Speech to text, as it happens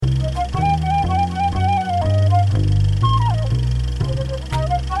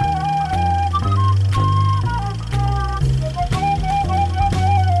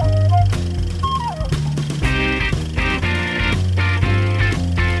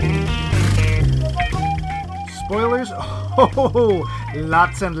Oh,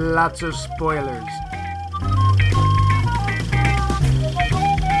 lots and lots of spoilers.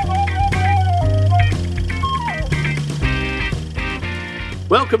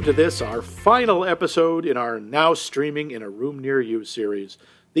 Welcome to this, our final episode in our now streaming in a room near you series.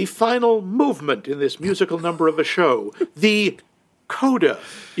 The final movement in this musical number of a show. The coda,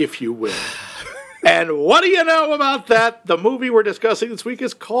 if you will. And what do you know about that? The movie we're discussing this week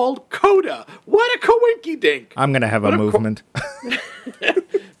is called Coda. What a coinky-dink. I'm going to have a movement.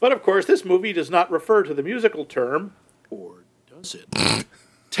 But of course, this movie does not refer to the musical term, or does it?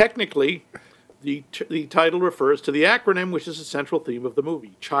 Technically, the title refers to the acronym, which is a central theme of the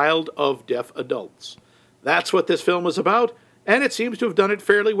movie, Child of Deaf Adults. That's what this film is about, and it seems to have done it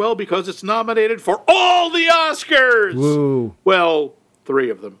fairly well because it's nominated for all the Oscars! Woo. Well,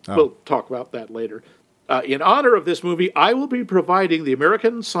 3 of them. Oh. We'll talk about that later. In honor of this movie, I will be providing the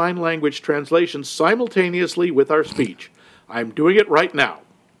American Sign Language translation simultaneously with our speech. I'm doing it right now.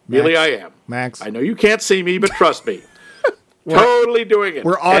 Really, I am. Max. I know you can't see me, but trust me. Totally doing it.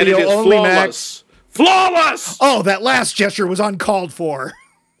 We're audio and it is only, flawless. Max. Flawless! Oh, that last gesture was uncalled for.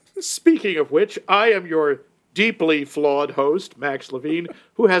 Speaking of which, I am your deeply flawed host, Max Levine,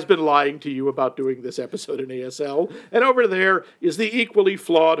 who has been lying to you about doing this episode in ASL. And over there is the equally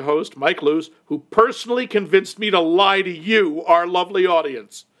flawed host, Mike Luce, who personally convinced me to lie to you, our lovely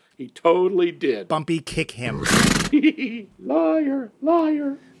audience. He totally did. Bumpy, kick him. Liar,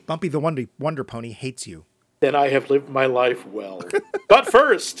 liar. Bumpy the Wonder Pony hates you. Then I have lived my life well. But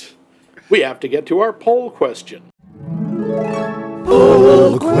first, we have to get to our poll question.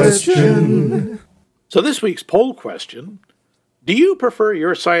 Poll question. So this week's poll question, do you prefer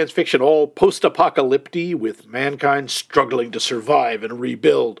your science fiction all post-apocalyptic with mankind struggling to survive and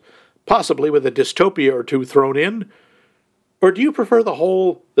rebuild, possibly with a dystopia or two thrown in? Or do you prefer the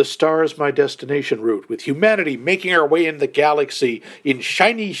whole the stars my destination route, with humanity making our way in the galaxy in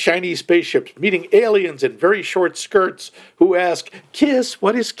shiny, shiny spaceships, meeting aliens in very short skirts who ask, "Kiss,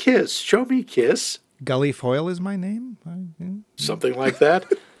 what is kiss? Show me kiss." Gully Foyle is my name? Something like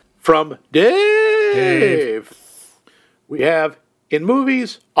that. From Dave. We have, in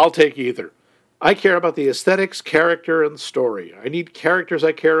movies, I'll take either. I care about the aesthetics, character, and story. I need characters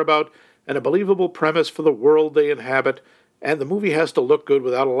I care about and a believable premise for the world they inhabit, and the movie has to look good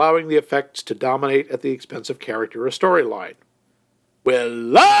without allowing the effects to dominate at the expense of character or storyline. Well,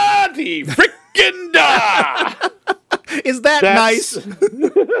 la-di frickin' da! Is that nice?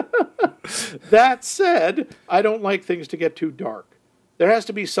 That said, I don't like things to get too dark. There has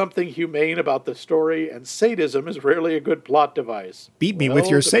to be something humane about the story, and sadism is rarely a good plot device. Beat me with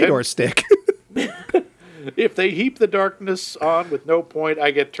your Sador stick. If they heap the darkness on with no point,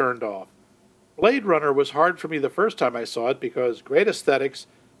 I get turned off. Blade Runner was hard for me the first time I saw it because great aesthetics,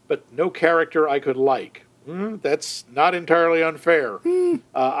 but no character I could like. That's not entirely unfair.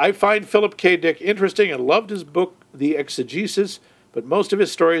 I find Philip K. Dick interesting and loved his book, The Exegesis, but most of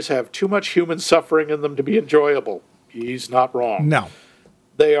his stories have too much human suffering in them to be enjoyable. He's not wrong. No.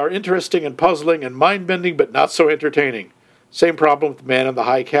 They are interesting and puzzling and mind-bending, but not so entertaining. Same problem with Man in the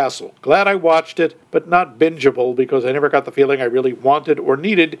High Castle. Glad I watched it, but not bingeable because I never got the feeling I really wanted or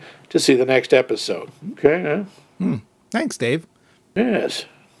needed to see the next episode. Okay. Thanks, Dave. Yes.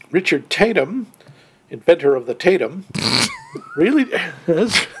 Richard Tatum, inventor of the Tatum, really... What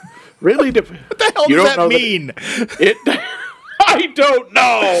the hell does that mean? I don't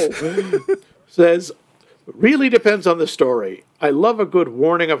know! Says... Really depends on the story. I love a good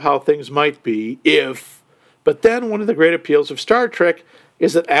warning of how things might be if... But then one of the great appeals of Star Trek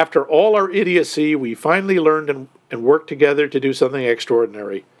is that after all our idiocy, we finally learned and worked together to do something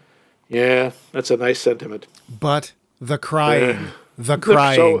extraordinary. Yeah, that's a nice sentiment. But the crying. The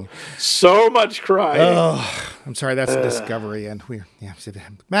crying. So much crying. Oh, I'm sorry, that's a discovery. And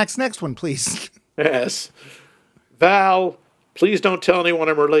Max, next one, please. Yes. Val... Please don't tell anyone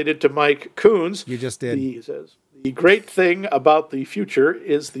I'm related to Mike Coons. You just did. He says, the great thing about the future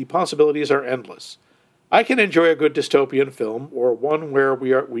is the possibilities are endless. I can enjoy a good dystopian film or one where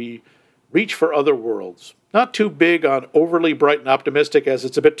we reach for other worlds. Not too big on overly bright and optimistic as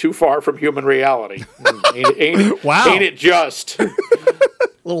it's a bit too far from human reality. Wow. Ain't it just?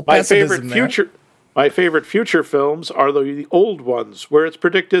 Little pessimism My favorite future films are the old ones, where it's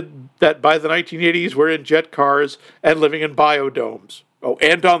predicted that by the 1980s we're in jet cars and living in biodomes. Oh,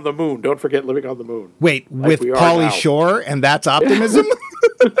 and on the moon. Don't forget living on the moon. Wait, like with Pauly Shore, and that's optimism?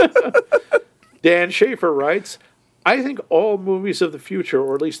 Dan Schaefer writes, I think all movies of the future,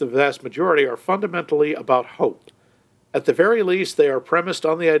 or at least the vast majority, are fundamentally about hope. At the very least, they are premised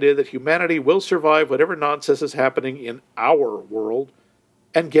on the idea that humanity will survive whatever nonsense is happening in our world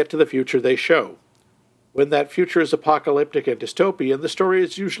and get to the future they show. When that future is apocalyptic and dystopian, the story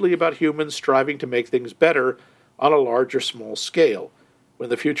is usually about humans striving to make things better on a large or small scale. When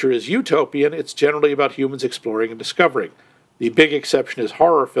the future is utopian, it's generally about humans exploring and discovering. The big exception is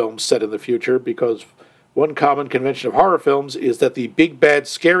horror films set in the future, because one common convention of horror films is that the big, bad,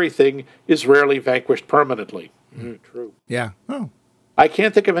 scary thing is rarely vanquished permanently. True. Yeah. Oh. I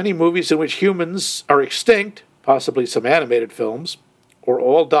can't think of any movies in which humans are extinct, possibly some animated films, or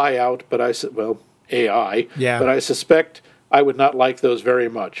all die out, but AI. Yeah. But I suspect I would not like those very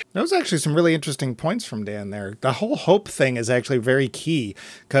much. That was actually some really interesting points from Dan there. The whole hope thing is actually very key,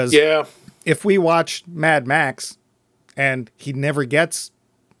 because Yeah. if we watch Mad Max and he never gets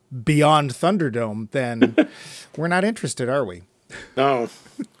beyond Thunderdome, then we're not interested, are we? No.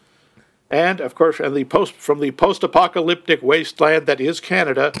 And, of course, from the post-apocalyptic wasteland that is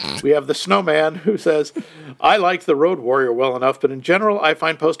Canada, we have the Snowman, who says, I like The Road Warrior well enough, but in general, I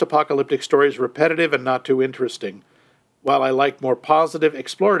find post-apocalyptic stories repetitive and not too interesting. While I like more positive,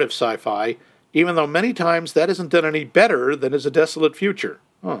 explorative sci-fi, even though many times that isn't done any better than is A Desolate Future.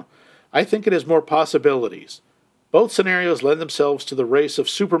 I think it has more possibilities. Both scenarios lend themselves to the race of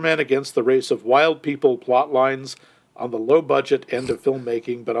Superman against the race of wild people plot lines on the low-budget end of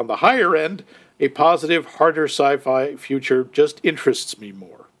filmmaking, but on the higher end, a positive, harder sci-fi future just interests me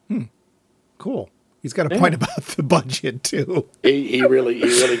more. Cool. He's got a point about the budget, too. He really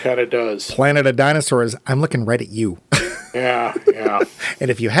kind of does. Planet of Dinosaurs, I'm looking right at you. Yeah.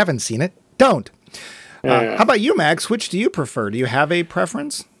 And if you haven't seen it, don't. How about you, Max? Which do you prefer? Do you have a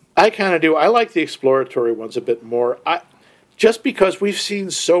preference? I kind of do. I like the exploratory ones a bit more. Just because we've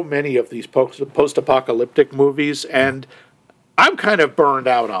seen so many of these post-apocalyptic movies, and I'm kind of burned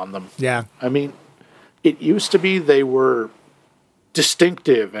out on them. Yeah. I mean, it used to be they were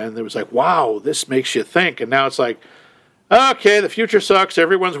distinctive, and it was like, wow, this makes you think. And now it's like, okay, the future sucks.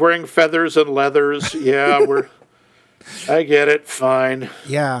 Everyone's wearing feathers and leathers. Yeah, I get it. Fine.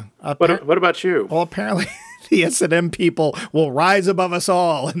 Yeah. What about you? Well, apparently the S&M people will rise above us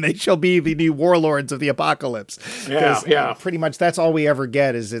all, and they shall be the new warlords of the apocalypse. Yeah. Pretty much that's all we ever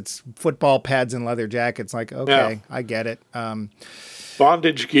get is it's football pads and leather jackets. Like, okay, I get it.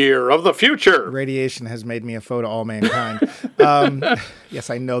 Bondage gear of the future. Radiation has made me a foe to all mankind. Yes,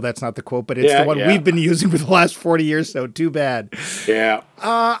 I know that's not the quote, but it's the one we've been using for the last 40 years, so too bad. Yeah.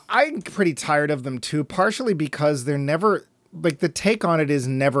 I'm pretty tired of them, too, partially because they're never, like, the take on it is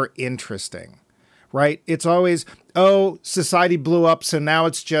never interesting, right? It's always, society blew up, so now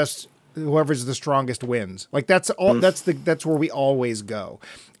it's just whoever's the strongest wins. Like, that's all. That's where we always go.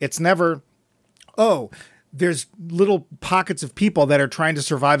 It's never, there's little pockets of people that are trying to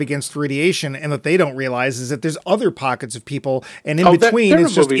survive against radiation, and what they don't realize is that there's other pockets of people, and in between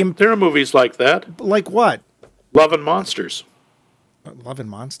it's just... there are movies like that. Like what? Love and Monsters. Love and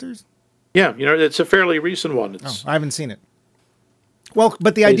Monsters? Yeah, it's a fairly recent one. I haven't seen it. Well,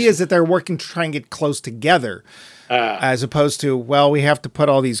 but the idea is that they're working to try and get close together, as opposed to, we have to put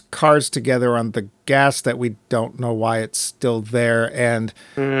all these cars together on the gas that we don't know why it's still there. And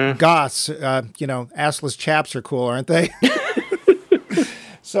goths, assless chaps are cool, aren't they?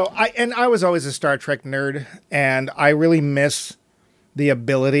 So I was always a Star Trek nerd, and I really miss the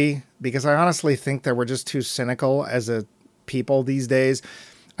ability, because I honestly think that we're just too cynical as a people these days.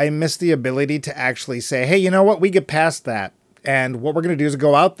 I miss the ability to actually say, hey, you know what? We get past that. And what we're going to do is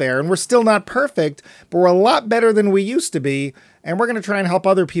go out there, and we're still not perfect, but we're a lot better than we used to be, and we're going to try and help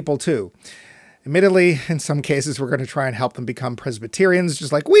other people too. Admittedly, in some cases, we're going to try and help them become Presbyterians,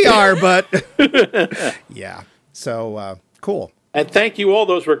 just like we are, but yeah. So, cool. And thank you all.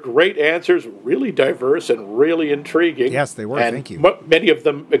 Those were great answers, really diverse and really intriguing. Yes, they were. And thank you. Many of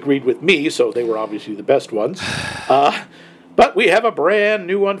them agreed with me, so they were obviously the best ones. But we have a brand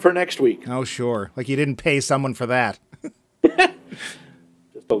new one for next week. Oh, sure. Like you didn't pay someone for that.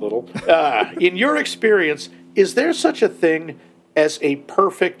 Just a little. In your experience, is there such a thing as a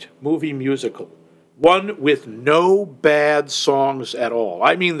perfect movie musical? One with no bad songs at all.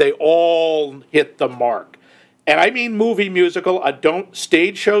 I mean, they all hit the mark. And I mean movie musical.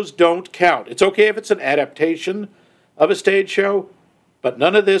 Stage shows don't count. It's okay if it's an adaptation of a stage show, but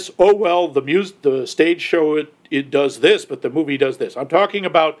none of this, the stage show, it does this, but the movie does this. I'm talking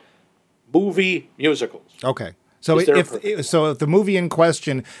about movie musicals. Okay. So if the movie in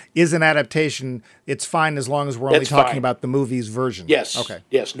question is an adaptation, it's fine as long as we're only talking about the movie's version. Yes. Okay.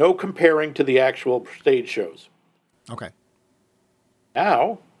 Yes. No comparing to the actual stage shows. Okay.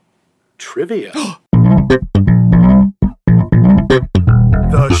 Now, trivia.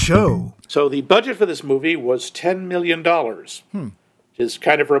 The show. So the budget for this movie was $10 million, which is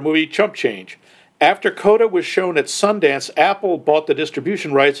kind of for a movie chump change. After Coda was shown at Sundance, Apple bought the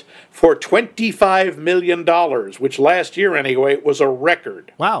distribution rights for $25 million, which last year, anyway, was a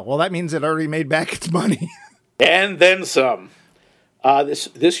record. Wow. Well, that means it already made back its money. And then some.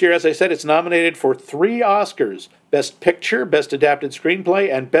 This year, as I said, it's nominated for 3 Oscars: Best Picture, Best Adapted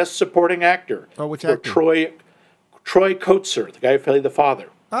Screenplay, and Best Supporting Actor. Oh, which for actor? Troy Kotsur, the guy who played the father.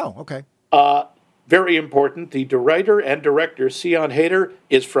 Oh, okay. Very important, the writer and director, Sion Heder,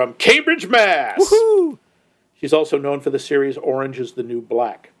 is from Cambridge, Mass. Woohoo! She's also known for the series Orange is the New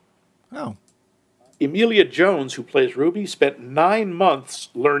Black. Oh. Emilia Jones, who plays Ruby, spent 9 months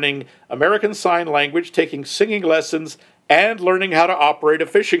learning American Sign Language, taking singing lessons, and learning how to operate a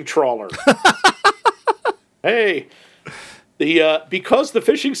fishing trawler. Hey, because the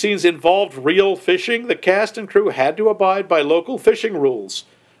fishing scenes involved real fishing, the cast and crew had to abide by local fishing rules.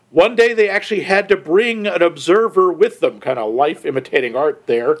 One day they actually had to bring an observer with them, kind of life imitating art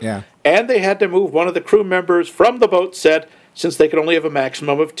there. Yeah. And they had to move one of the crew members from the boat set since they could only have a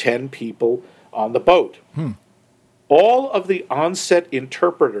maximum of 10 people on the boat. All of the on-set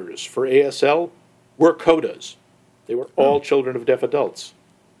interpreters for ASL were CODAs. They were all children of deaf adults.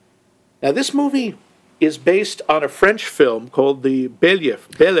 Now, this movie is based on a French film called The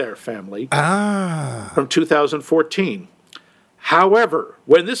Belair Family from 2014. However,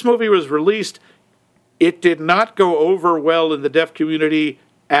 when this movie was released, it did not go over well in the deaf community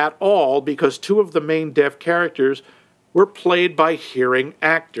at all because 2 of the main deaf characters were played by hearing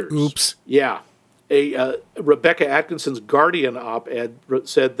actors. Oops. Yeah. Rebecca Atkinson's Guardian op-ed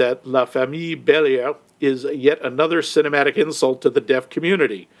said that La Famille Belair is yet another cinematic insult to the deaf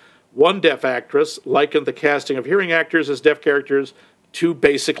community. One deaf actress likened the casting of hearing actors as deaf characters to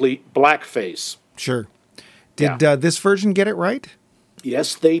basically blackface. Sure. Did this version get it right?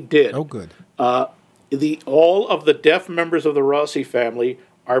 Yes, they did. Oh, good. All of the deaf members of the Rossi family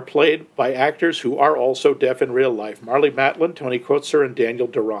are played by actors who are also deaf in real life. Marlee Matlin, Tony Kotsur, and Daniel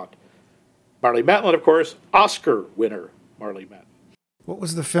Durant. Marlee Matlin, of course, Oscar winner Marlee Matlin. What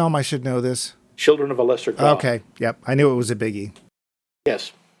was the film? I should know this. Children of a Lesser God. Okay. Yep. I knew it was a biggie.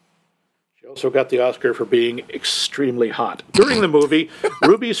 Yes. She also got the Oscar for being extremely hot. During the movie,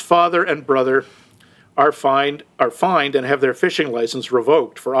 Ruby's father and brother are fined and have their fishing license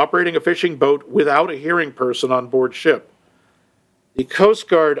revoked for operating a fishing boat without a hearing person on board ship. The Coast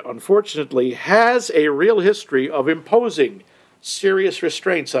Guard, unfortunately, has a real history of imposing serious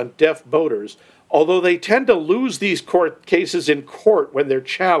restraints on deaf boaters, although they tend to lose these court cases in court when they're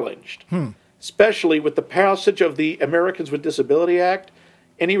challenged. Especially with the passage of the Americans with Disability Act,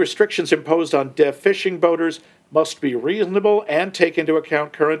 any restrictions imposed on deaf fishing boaters must be reasonable and take into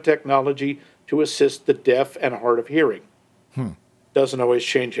account current technology to assist the deaf and hard of hearing. Doesn't always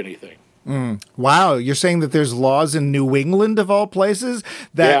change anything. Wow, you're saying that there's laws in New England, of all places,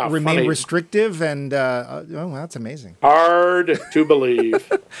 that remain funny. Restrictive, and that's amazing. Hard to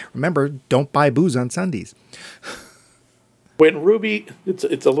believe. Remember, don't buy booze on Sundays. When Ruby,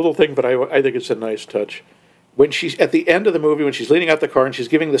 it's a little thing, but I think it's a nice touch. When she's at the end of the movie, when she's leaning out the car and she's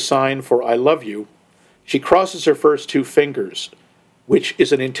giving the sign for "I love you," she crosses her first 2 fingers, which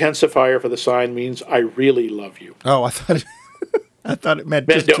is an intensifier for the sign, means "I really love you." Oh, I thought it meant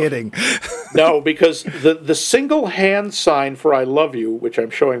just kidding. No, because the single hand sign for "I love you," which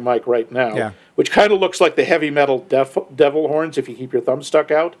I'm showing Mike right now, which kind of looks like the heavy metal devil horns if you keep your thumb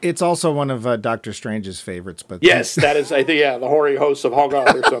stuck out. It's also one of Doctor Strange's favorites. But yes, that is, I think, the hoary hosts of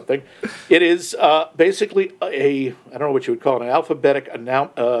Hoggoth or something. It is basically I don't know what you would call it, an alphabetic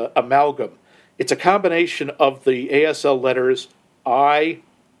amalgam. It's a combination of the ASL letters I,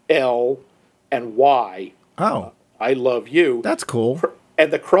 L, and Y. Oh. I love you. That's cool.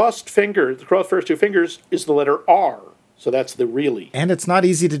 And the crossed first 2 fingers is the letter R. So that's the really. And it's not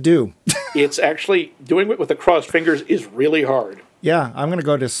easy to do. It's actually, doing it with the crossed fingers is really hard. Yeah, I'm going to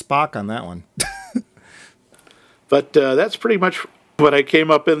go to Spock on that one. But that's pretty much what I came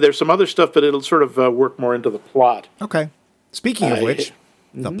up in. There's some other stuff, but it'll sort of work more into the plot. Okay. Speaking of which,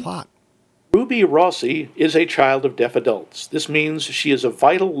 the plot. Ruby Rossi is a child of deaf adults. This means she is a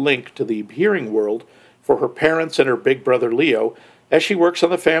vital link to the hearing world for her parents and her big brother Leo as she works on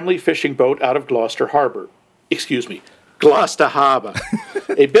the family fishing boat out of Gloucester Harbor. Gloucester Harbor.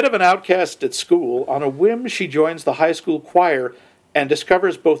 A bit of an outcast at school, on a whim she joins the high school choir and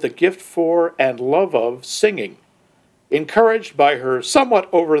discovers both a gift for and love of singing. Encouraged by her somewhat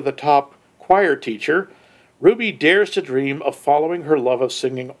over-the-top choir teacher, Ruby dares to dream of following her love of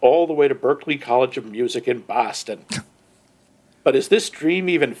singing all the way to Berklee College of Music in Boston. But is this dream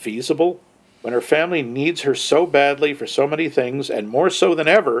even feasible when her family needs her so badly for so many things, and more so than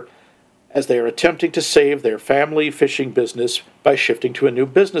ever, as they are attempting to save their family fishing business by shifting to a new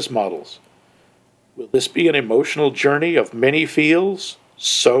business models? Will this be an emotional journey of many feels?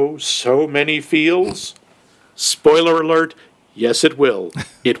 So many feels? Spoiler alert, yes it will.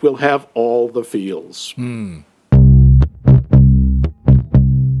 It will have all the feels. The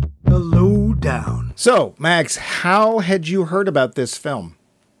lowdown. So, Max, how had you heard about this film?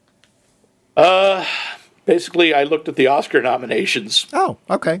 Basically, I looked at the Oscar nominations, Oh,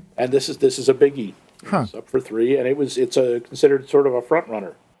 okay. and this is a biggie. It's up for 3, and it's considered sort of a front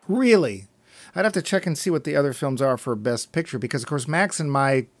runner. Really? I'd have to check and see what the other films are for Best Picture, because, of course, Max and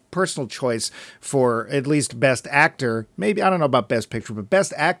my personal choice for at least Best Actor, maybe, I don't know about Best Picture, but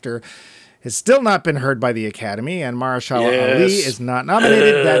Best Actor has still not been heard by the Academy, and Mahershala Ali is not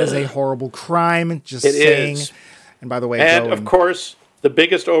nominated. That is a horrible crime, just saying. Is. And by the way, And, of course, the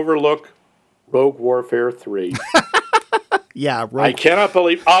biggest overlook, Rogue Warfare 3. yeah, I cannot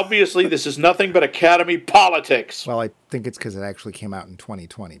believe, obviously, this is nothing but Academy politics. Well, I think it's because it actually came out in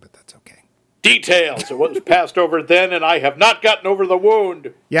 2020, but that's okay. Details. It was passed over then, and I have not gotten over the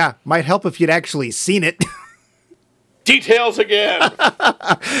wound. Yeah, might help if you'd actually seen it. Details again.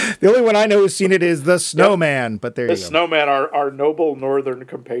 The only one I know who's seen it is The Snowman, but there The you go. Snowman, our noble northern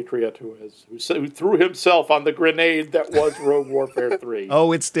compatriot who threw himself on the grenade that was Rogue Warfare 3.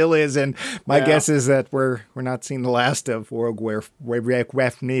 Oh, it still is, and my guess is that we're not seeing the last of Rogue Warfare.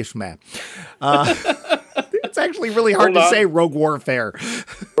 It's actually really hard to say Rogue Warfare.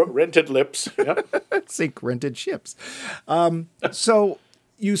 Rented lips. Yep. Sink rented ships. So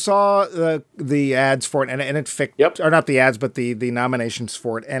you saw the ads for it, and it fit, or not the ads, but the nominations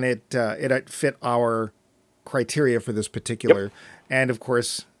for it, and it fit our criteria for this particular. And of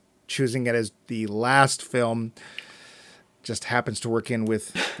course, choosing it as the last film just happens to work in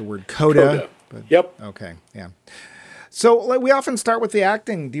with the word coda. But, okay, yeah. So we often start with the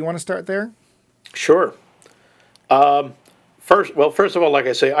acting. Do you want to start there? Sure. First of all, like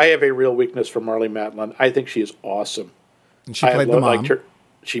I say, I have a real weakness for Marlee Matlin. I think she is awesome. And she played the mom.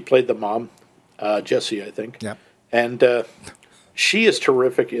 She played the mom, Jessie, I think. Yep. And she is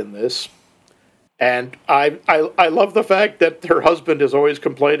terrific in this. And I love the fact that her husband is always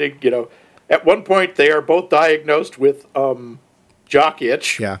complaining. You know, at one point they are both diagnosed with jock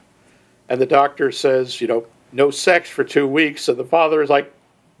itch. Yeah. And the doctor says, no sex for 2 weeks. And the father is like,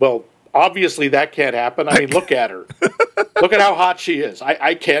 well, obviously that can't happen. I mean, look at her. Look at how hot she is.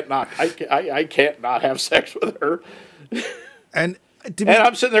 I can't not have sex with her. And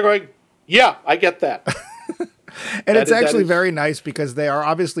I'm sitting there going, yeah, I get that. And it's actually very nice because they are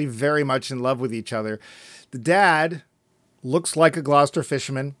obviously very much in love with each other. The dad looks like a Gloucester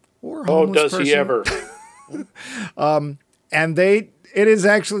fisherman or a homeless person. He ever? And it is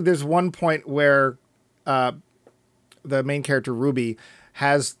actually, there's one point where the main character, Ruby,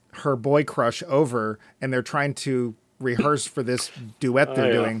 has her boy crush over, and they're trying to rehearse for this duet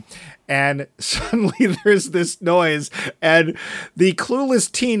they're doing. And suddenly there's this noise, and the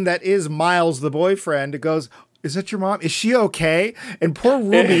clueless teen that is Miles, the boyfriend, goes, "Is that your mom? Is she okay?" And poor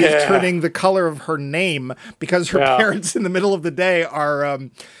Ruby is turning the color of her name because her parents in the middle of the day are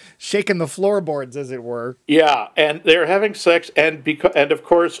shaking the floorboards, as it were. Yeah, and they're having sex, and of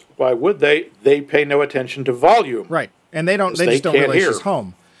course, why would they? They pay no attention to volume. Right. And they just don't realize she's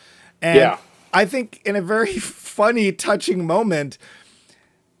home. And I think in a very funny, touching moment,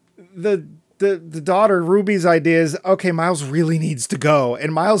 the daughter, Ruby's idea is, okay, Miles really needs to go.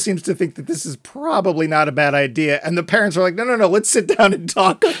 And Miles seems to think that this is probably not a bad idea. And the parents are like, no, let's sit down and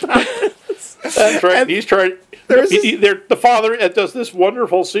talk about this. That's right. And he's trying. The father does this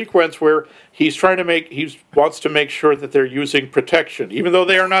wonderful sequence where he wants to make sure that they're using protection, even though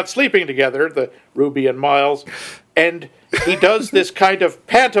they are not sleeping together, the Ruby and Miles. And he does this kind of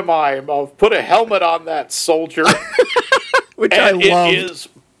pantomime of put a helmet on that soldier. Which I love. It is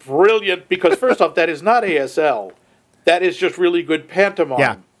brilliant because, first off, that is not ASL. That is just really good pantomime.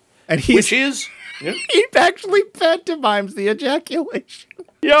 Yeah. And he actually pantomimes the ejaculation.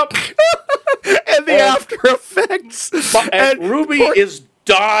 Yep. And the after effects. And Ruby is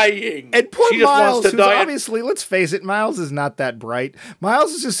dying. And poor she just Miles, wants to die. Obviously, let's face it, Miles is not that bright.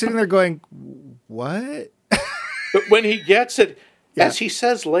 Miles is just sitting there going, what? But when he gets it, as he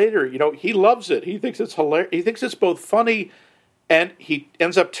says later, he loves it. He thinks it's hilarious. He thinks it's both funny, and he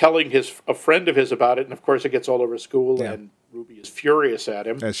ends up telling a friend of his about it. And of course, it gets all over school, and Ruby is furious at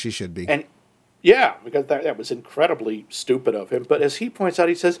him, as she should be. And because that was incredibly stupid of him. But as he points out,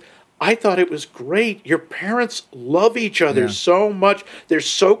 he says, "I thought it was great. Your parents love each other so much. They're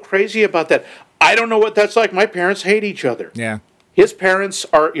so crazy about that. I don't know what that's like. My parents hate each other." Yeah. His parents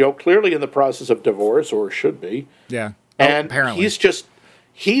are, clearly in the process of divorce, or should be. Yeah. And apparently. he's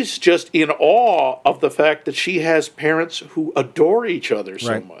just in awe of the fact that she has parents who adore each other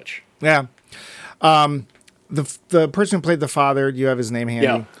so much. Yeah. The person who played the father, do you have his name handy?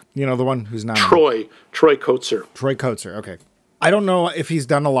 Yeah. You know, the one who's not Troy Kotzer. Troy Kotzer. Okay. I don't know if he's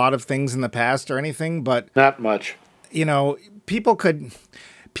done a lot of things in the past or anything, but Not much. you know, people could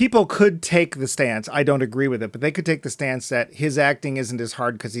take the stance. I don't agree with it, but they could take the stance that his acting isn't as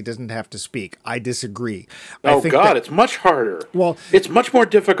hard because he doesn't have to speak. I disagree. I Oh think God, that- it's much harder. Well- it's much more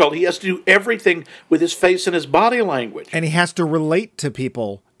difficult. He has to do everything with his face and his body language. and he has to relate to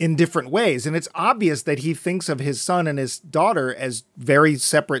people in different ways. And it's obvious that he thinks of his son and his daughter as very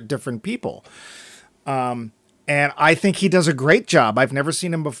separate, different people. And I think he does a great job. I've never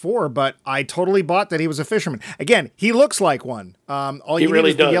seen him before, but I totally bought that he was a fisherman. Again, he looks like one. All He you really need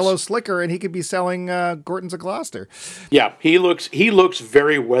is the does. yellow slicker, and he could be selling Gortons of Gloucester. Yeah, he looks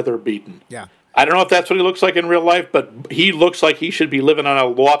very weather beaten. Yeah. I don't know if that's what he looks like in real life, but he looks like he should be living on a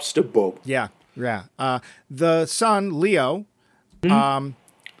lobster boat. Yeah, yeah. The son, Leo,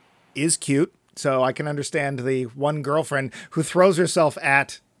 is cute, so I can understand the one girlfriend who throws herself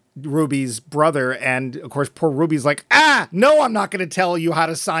at Ruby's brother, and of course, poor Ruby's like, no, I'm not going to tell you how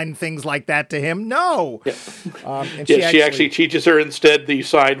to sign things like that to him. No. Yeah. And She actually teaches her instead the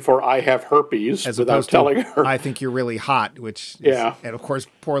sign for "I have herpes" as without opposed to, telling her. I think you're really hot, which is, Yeah. and of course,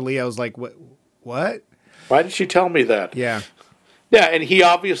 poor Leo's like, what? Why did she tell me that? Yeah. Yeah, and he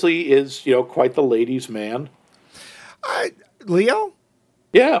obviously is, quite the ladies' man. Leo,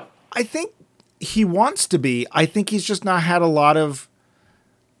 Yeah. I think he wants to be. I think he's just not had a lot of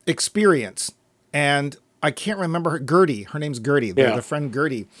experience. And I can't remember her, Gertie. Her name's Gertie. Yeah. The friend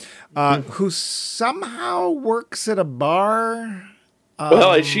Gertie, who somehow works at a bar.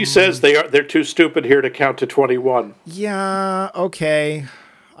 Well, as she says, they're too stupid here to count to 21. Yeah, okay.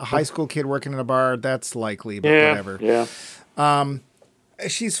 A high school kid working in a bar, that's likely, but Yeah. whatever. Yeah.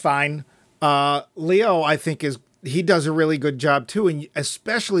 She's fine. Leo, I think, he does a really good job too. And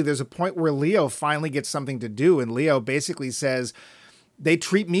especially there's a point where Leo finally gets something to do. And Leo basically says, they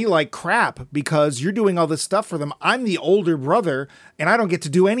treat me like crap because you're doing all this stuff for them. I'm the older brother and I don't get to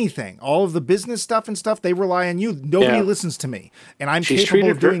do anything. All of the business stuff and stuff, they rely on you. Nobody Yeah. listens to me. And I'm She's capable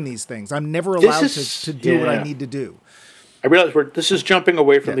treated of her- doing these things. I'm never allowed is- to do what I yeah. need to do. I realize this is jumping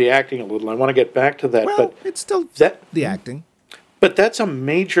away from the acting a little. I want to get back to that, Well, but it's still the acting. But that's a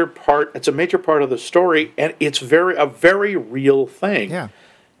major part. It's a major part of the story, and it's a very real thing. Yeah.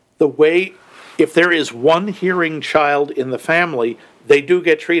 The way, if there is one hearing child in the family, they do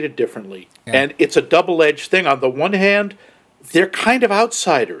get treated differently, and it's a double-edged thing. On the one hand, they're kind of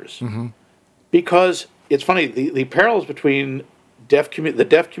outsiders, because it's funny. The parallels between the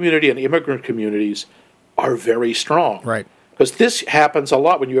deaf community and immigrant communities are very strong. Right. Because this happens a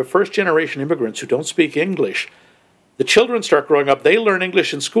lot when you have first-generation immigrants who don't speak English. The children start growing up, they learn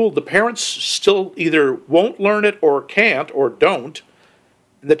English in school. The parents still either won't learn it or can't or don't.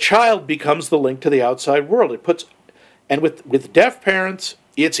 And the child becomes the link to the outside world. And with deaf parents,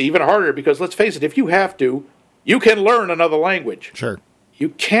 it's even harder because, let's face it, if you have to, you can learn another language. Sure. You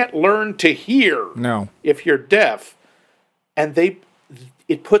can't learn to hear No. if you're deaf. And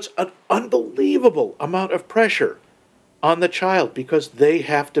it puts an unbelievable amount of pressure on the child because they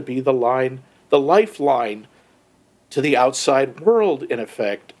have to be the lifeline to the outside world, in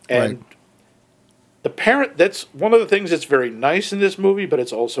effect. And Right. the parent, that's one of the things that's very nice in this movie, but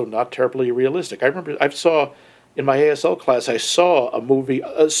it's also not terribly realistic. I remember in my ASL class, I saw a movie,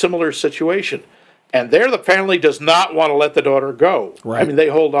 a similar situation. And there the family does not want to let the daughter go. Right. I mean, they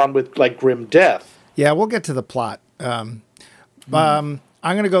hold on with like grim death. Yeah, we'll get to the plot. I'm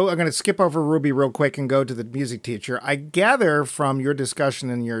going to skip over Ruby real quick and go to the music teacher. I gather from your discussion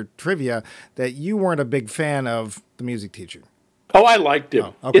and your trivia that you weren't a big fan of the music teacher. Oh, I liked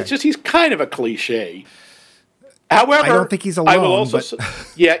him. Oh, okay. It's just he's kind of a cliche. However, I don't think he's I will alone, also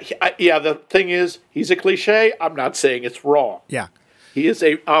but- yeah. The thing is, he's a cliche. I'm not saying it's wrong. Yeah. He is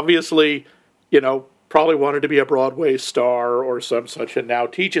obviously, probably wanted to be a Broadway star or some such, and now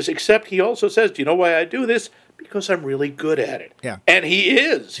teaches. Except he also says, "Do you know why I do this? Because I'm really good at it." Yeah. And he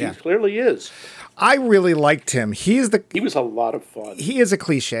is. Yeah. He clearly is. I really liked him. He was a lot of fun. He is a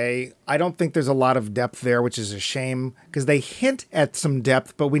cliche. I don't think there's a lot of depth there, which is a shame because they hint at some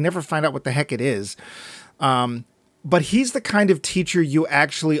depth, but we never find out what the heck it is. But he's the kind of teacher you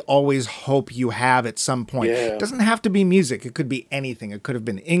actually always hope you have at some point. Yeah. It doesn't have to be music. It could be anything. It could have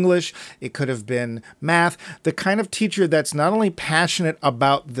been English. It could have been math. The kind of teacher that's not only passionate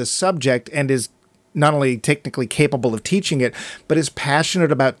about the subject and is not only technically capable of teaching it, but is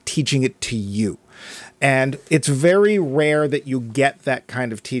passionate about teaching it to you. And it's very rare that you get that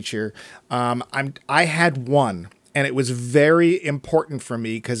kind of teacher. I had one, And it was very important for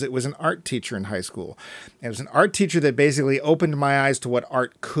me because it was an art teacher in high school. And it was an art teacher that basically opened my eyes to what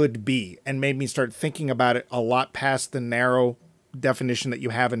art could be and made me start thinking about it a lot past the narrow definition that you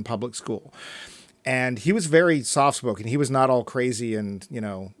have in public school. And he was very soft-spoken. He was not all crazy and,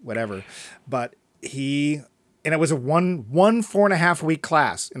 whatever. But and it was a one 4.5-week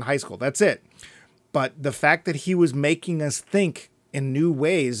class in high school. That's it. But the fact that he was making us think in new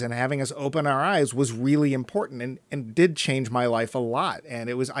ways and having us open our eyes was really important and did change my life a lot. And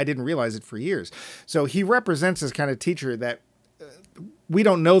I didn't realize it for years. So he represents this kind of teacher that we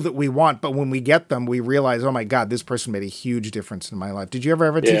don't know that we want, but when we get them, we realize, oh my God, this person made a huge difference in my life. Did you ever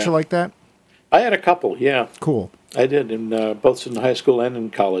have a teacher like that? I had a couple, yeah. Cool. I did, both in high school and in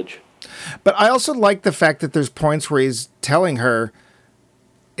college. But I also like the fact that there's points where he's telling her,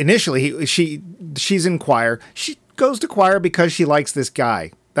 initially, she's in choir. She goes to choir because she likes this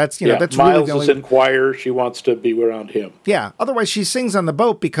guy. That's that's Miles really is in choir. She wants to be around him. Yeah. Otherwise, she sings on the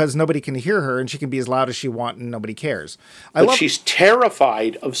boat because nobody can hear her, and she can be as loud as she wants, and nobody cares. But she's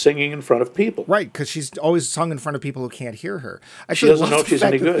terrified of singing in front of people. Right, because she's always sung in front of people who can't hear her. She doesn't know if she's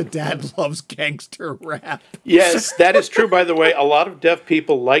any good. The dad loves gangster rap. Yes, that is true. By the way, a lot of deaf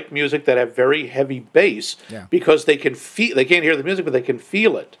people like music that have very heavy bass because they can feel. They can't hear the music, but they can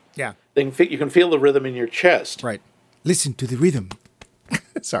feel it. Yeah, you can feel the rhythm in your chest. Right. Listen to the rhythm.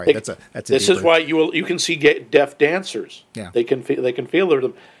 Sorry, that's a. This is why you can see deaf dancers. Yeah, they can feel the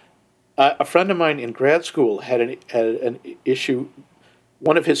rhythm. A friend of mine in grad school had an issue.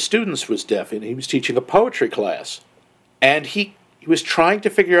 One of his students was deaf, and he was teaching a poetry class, and he was trying to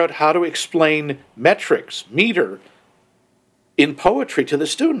figure out how to explain meter, in poetry to the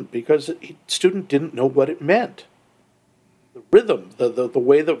student because the student didn't know what it meant. The rhythm, the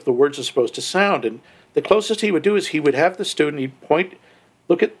way that the words are supposed to sound, and the closest he would do is he would have the student. He'd point.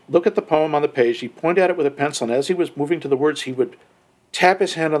 Look at the poem on the page. He'd point at it with a pencil, and as he was moving to the words, he would tap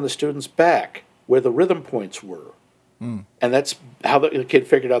his hand on the student's back where the rhythm points were. And that's how the kid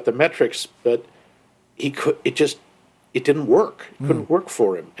figured out the metrics. But it didn't work. It couldn't work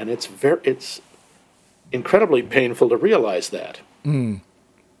for him, and it's incredibly painful to realize that.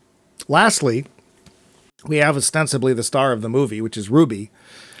 Lastly, we have ostensibly the star of the movie, which is Ruby.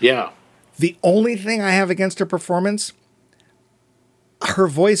 Yeah. The only thing I have against her performance, her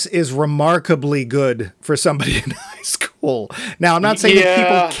voice is remarkably good for somebody in high school. Now, I'm not saying that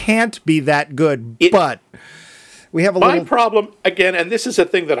people can't be that good, but we have my problem, again, and this is a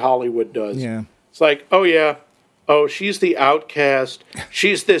thing that Hollywood does. Yeah. It's like, she's the outcast.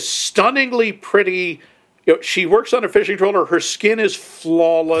 She's this stunningly pretty. She works on a fishing trawler. Her skin is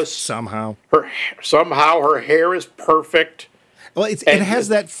flawless. Somehow her hair is perfect. Well, it has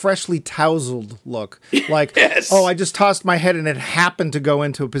that freshly tousled look. Like, yes. I just tossed my head and it happened to go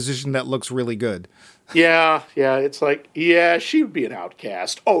into a position that looks really good. Yeah. It's like, she would be an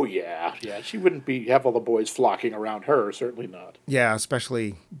outcast. Oh, yeah. She wouldn't have all the boys flocking around her. Certainly not. Yeah,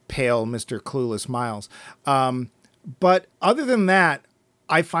 especially pale Mr. Clueless Miles. But other than that,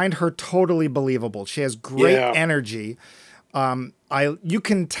 I find her totally believable. She has great energy. You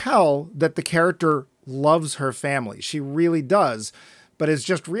can tell that the character loves her family. She really does, but is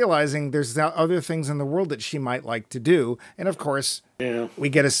just realizing there's other things in the world that she might like to do. And of course, we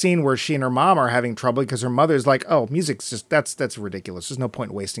get a scene where she and her mom are having trouble because her mother's like, oh, music's just, that's ridiculous. There's no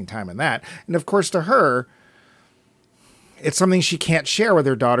point in wasting time in that. And of course, to her, it's something she can't share with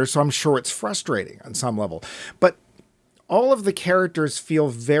her daughter, so I'm sure it's frustrating on some level. But all of the characters feel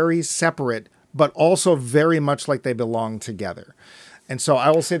very separate, but also very much like they belong together. And so I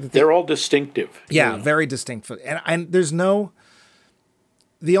will say that they're all distinctive. Yeah, very distinct. And there's no...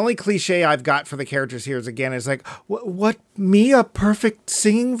 The only cliche I've got for the characters here is like, what, me, a perfect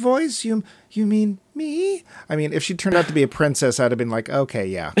singing voice? You mean me? I mean, if she turned out to be a princess, I'd have been like, okay,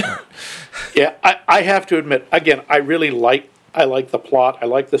 yeah. Yeah, I have to admit, again, I like the plot. I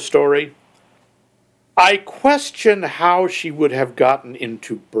like the story. I question how she would have gotten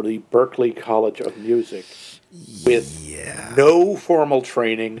into the Berklee College of Music with no formal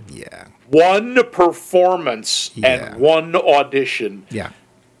training, one performance, and one audition. Yeah.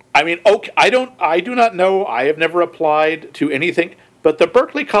 I mean, okay, I do not know. I have never applied to anything, but the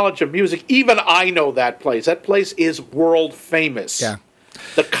Berklee College of Music, even I know that place. That place is world famous. Yeah.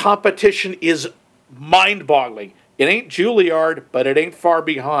 The competition is mind-boggling. It ain't Juilliard, but it ain't far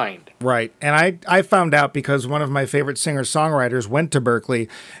behind. Right. And I found out because one of my favorite singer-songwriters went to Berklee,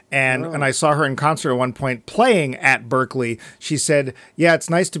 and I saw her in concert at one point playing at Berklee. She said, yeah, it's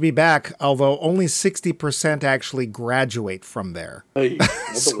nice to be back, although only 60% actually graduate from there. Hey,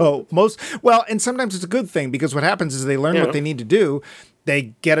 and sometimes it's a good thing because what happens is they learn what they need to do,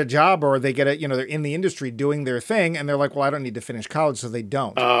 they get a job or they get a, they're in the industry doing their thing and they're like, well, I don't need to finish college. So they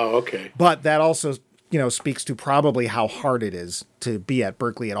don't. Oh, okay. But that also, speaks to probably how hard it is to be at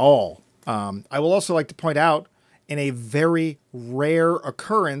Berkeley at all. I will also like to point out, in a very rare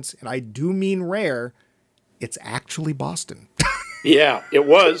occurrence, and I do mean rare, it's actually Boston. Yeah, it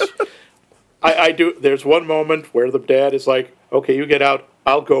was. I do. There's one moment where the dad is like, okay, you get out,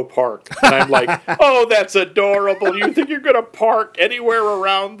 I'll go park. And I'm like, oh, that's adorable. You think you're going to park anywhere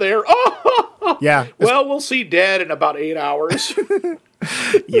around there? Oh, yeah. Well, we'll see Dad in about 8 hours.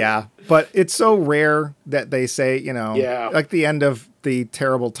 Yeah, but it's so rare that they say, Yeah. like the end of the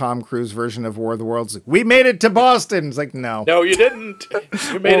terrible Tom Cruise version of War of the Worlds, like, we made it to Boston. It's like, no. No, you didn't.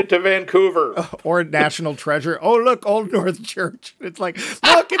 You made it to Vancouver. Or National Treasure. Oh, look, Old North Church. It's like,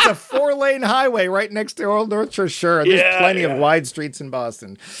 look, it's a 4-lane highway right next to Old North Church. Sure, there's plenty of wide streets in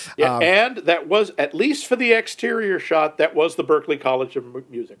Boston. Yeah, and that was, at least for the exterior shot, that was the Berklee College of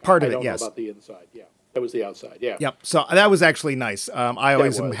Music. Part of I it, don't yes. know about the inside, yeah. That was the outside, yeah. Yep. So that was actually nice. I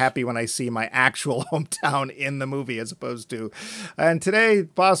always am was. happy when I see my actual hometown in the movie as opposed to. And today,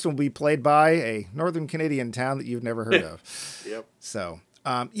 Boston will be played by a Northern Canadian town that you've never heard of. Yep. So,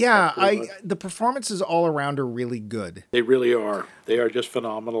 the performances all around are really good. They really are. They are just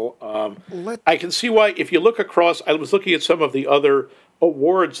phenomenal. I can see why, if you look across, I was looking at some of the other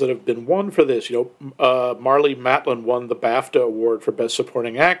awards that have been won for this. Marlee Matlin won the BAFTA award for Best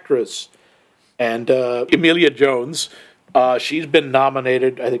Supporting Actress. And Emilia Jones, she's been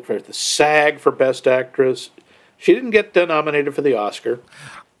nominated, I think, for the SAG for Best Actress. She didn't get nominated for the Oscar.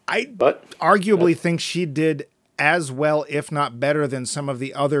 I arguably think she did as well, if not better, than some of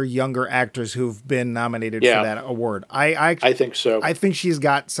the other younger actors who've been nominated for that award. I think so. I think she's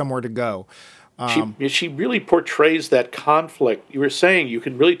got somewhere to go. She really portrays that conflict. You were saying you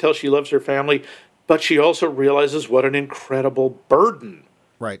can really tell she loves her family, but she also realizes what an incredible burden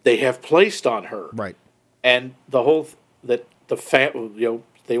they have placed on her. Right. And the whole the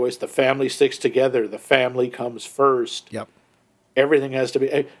family sticks together. The family comes first. Yep. Everything has to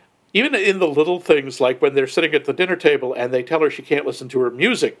be, even in the little things, like when they're sitting at the dinner table and they tell her she can't listen to her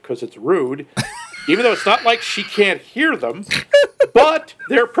music because it's rude, even though it's not like she can't hear them, but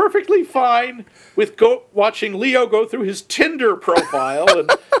they're perfectly fine with watching Leo go through his Tinder profile and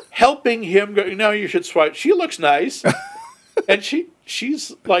helping him go, no, you should swipe. She looks nice. And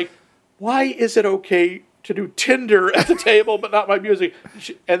she's like, why is it okay to do Tinder at the table but not my music?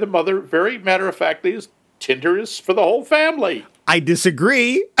 And the mother, very matter-of-factly, is Tinder is for the whole family. I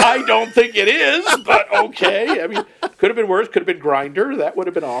disagree. I don't think it is, but okay. I mean, could have been worse. Could have been Grindr. That would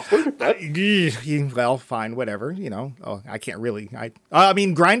have been awkward. Well, fine, whatever. Oh, I can't really. I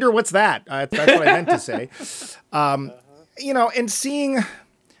mean, Grindr. What's that? That's what I meant to say. And seeing,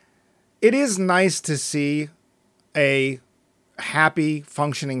 it is nice to see a happy,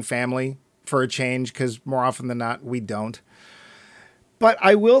 functioning family for a change, because more often than not, we don't. But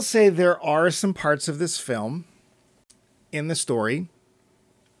I will say there are some parts of this film in the story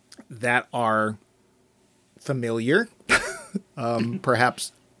that are familiar,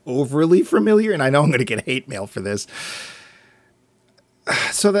 perhaps overly familiar, and I know I'm going to get hate mail for this.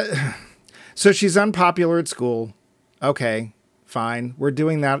 So she's unpopular at school. Okay, fine. We're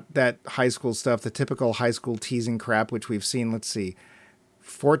doing that high school stuff, the typical high school teasing crap, which we've seen,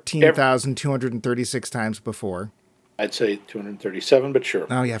 14,236 times before. I'd say 237, but sure.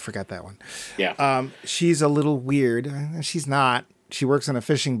 Oh, yeah, I forgot that one. Yeah. She's a little weird. She's not. She works on a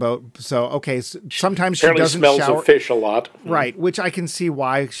fishing boat. So, okay, sometimes she apparently doesn't smells shower. of fish a lot. Right, which I can see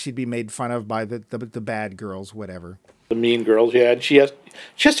why she'd be made fun of by the bad girls, whatever. The mean girls, yeah. And she has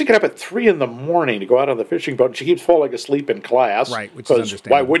to get up at 3 a.m. to go out on the fishing boat, and she keeps falling asleep in class. Right, which is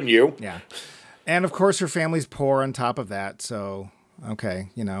understandable. Why wouldn't you? Yeah. And, of course, her family's poor on top of that, so... Okay,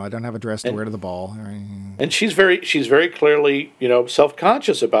 I don't have a dress to wear to the ball. And she's very clearly,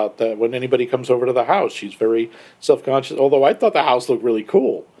 self-conscious about that. When anybody comes over to the house, she's very self-conscious. Although I thought the house looked really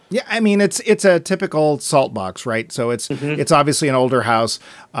cool. Yeah, I mean it's a typical salt box, right? So it's obviously an older house.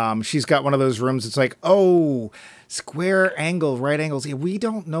 She's got one of those rooms. It's like, oh, square angle, right angles. Yeah, we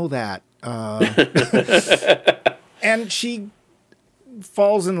don't know that. And she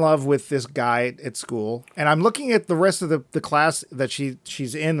falls in love with this guy at school, and I'm looking at the rest of the class that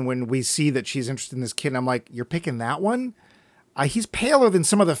she's in when we see that she's interested in this kid, and I'm like, you're picking that one? He's paler than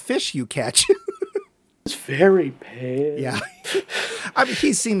some of the fish you catch. He's very pale. Yeah. I mean,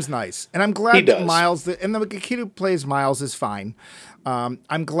 he seems nice, and I'm glad that Miles, and the kid who plays Miles is fine.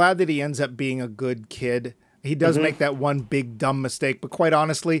 I'm glad that he ends up being a good kid. He does make that one big dumb mistake, but quite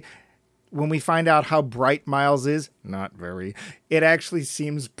honestly, when we find out how bright Miles is, not very, it actually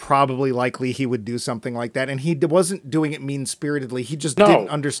seems probably likely he would do something like that. And he wasn't doing it mean-spiritedly. He just didn't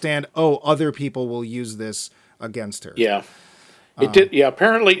understand, other people will use this against her. Yeah. It did. Yeah,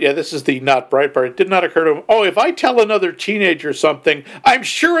 apparently, this is the not bright part. It did not occur to him, if I tell another teenager something, I'm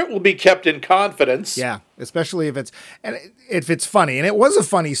sure it will be kept in confidence. Yeah, especially if it's funny. And it was a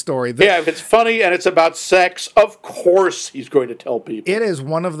funny story. If it's funny and it's about sex, of course he's going to tell people. It is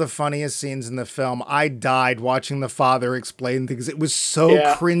one of the funniest scenes in the film. I died watching the father explain things. It was so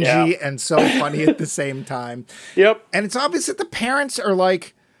cringy and so funny at the same time. Yep. And it's obvious that the parents are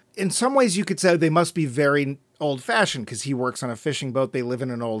like, in some ways you could say they must be very old-fashioned because he works on a fishing boat. They live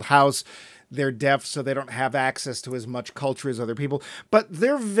in an old house. They're deaf, so they don't have access to as much culture as other people. But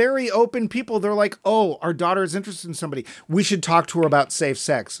they're very open people. They're like, our daughter is interested in somebody. We should talk to her about safe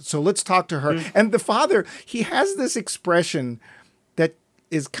sex. So let's talk to her. Mm. And the father, he has this expression that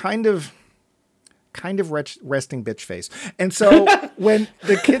is kind of resting bitch face. And so when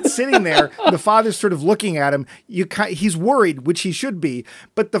the kid's sitting there, the father's sort of looking at him. He's worried, which he should be.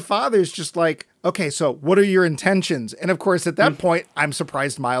 But the father's just like, okay, so what are your intentions? And of course, at that point, I'm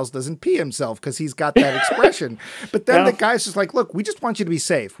surprised Miles doesn't pee himself because he's got that expression. But then the guy's just like, look, we just want you to be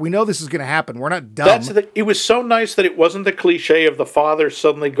safe. We know this is going to happen. We're not dumb. It was so nice that it wasn't the cliche of the father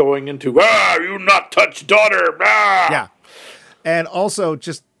suddenly going into, you not touch daughter. Ah! Yeah. And also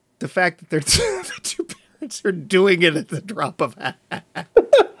just the fact that the two parents are doing it at the drop of a hat.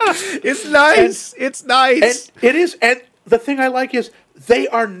 It's nice. It's nice. And it is. And the thing I like is they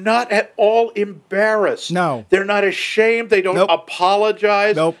are not at all embarrassed. No. They're not ashamed. They don't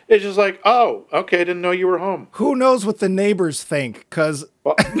apologize. Nope. It's just like, okay, I didn't know you were home. Who knows what the neighbors think? Because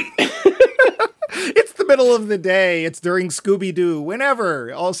it's the middle of the day. It's during Scooby-Doo.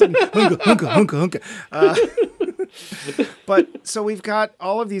 Whenever. All of a sudden, hunka. But so we've got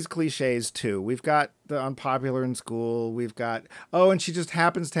all of these cliches too. We've got the unpopular in school. We've got, and she just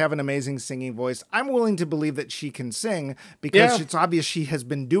happens to have an amazing singing voice. I'm willing to believe that she can sing because it's obvious she has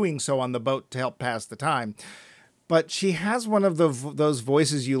been doing so on the boat to help pass the time. But she has one of those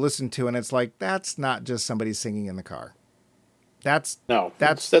voices you listen to and it's like, that's not just somebody singing in the car. That's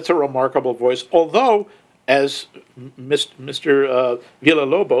a remarkable voice. Although, as Mr.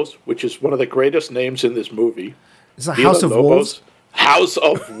 Villalobos, which is one of the greatest names in this movie, it's a House of Wolves. House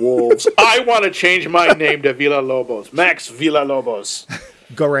of Wolves. I want to change my name to Villalobos. Max Villalobos.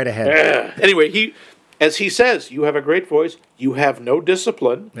 Go right ahead. Anyway, as he says, you have a great voice. You have no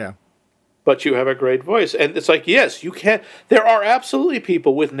discipline. Yeah. But you have a great voice. And it's like, yes, you can. There are absolutely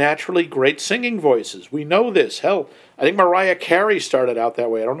people with naturally great singing voices. We know this. Hell, I think Mariah Carey started out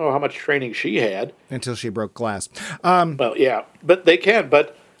that way. I don't know how much training she had. Until she broke glass. Well, yeah, but they can.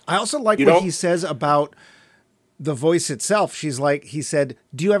 But I also like what he says about the voice itself. He said,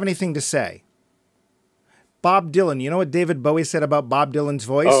 do you have anything to say? Bob Dylan, you know what David Bowie said about Bob Dylan's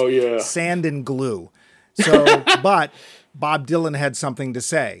voice? Oh, yeah. Sand and glue. So, but Bob Dylan had something to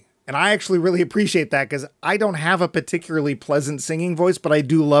say. And I actually really appreciate that because I don't have a particularly pleasant singing voice, but I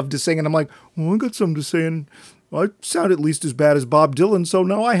do love to sing. And I'm like, I got something to say. And I sound at least as bad as Bob Dylan, so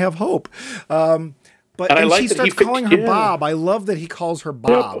now I have hope. But she starts calling her Bob. I love that he calls her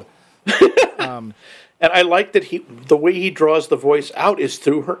Bob. And I like that the way he draws the voice out is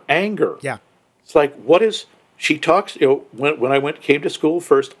through her anger. Yeah. It's like, she talks, when I came to school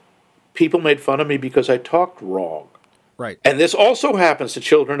first, people made fun of me because I talked wrong. Right. And this also happens to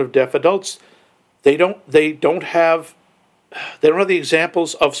children of deaf adults. They don't have the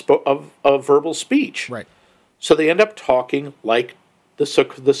examples of verbal speech. Right. So they end up talking like the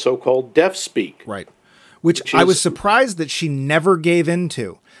so-called deaf speak. Right. Which I was surprised that she never gave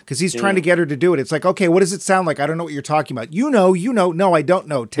into. Because he's trying to get her to do it. It's like, okay, what does it sound like? I don't know what you're talking about. You know. No, I don't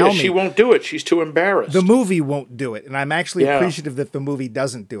know. Tell me. She won't do it. She's too embarrassed. The movie won't do it. And I'm actually appreciative that the movie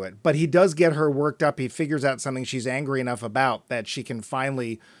doesn't do it. But he does get her worked up. He figures out something she's angry enough about that she can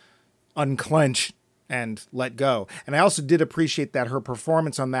finally unclench and let go. And I also did appreciate that her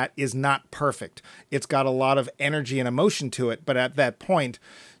performance on that is not perfect. It's got a lot of energy and emotion to it. But at that point,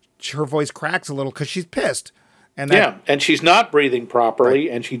 her voice cracks a little because she's pissed. And she's not breathing properly,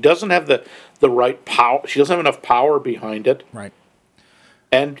 and she doesn't have the right power. She doesn't have enough power behind it. Right.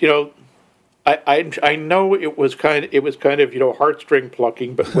 And I know it was kind of heartstring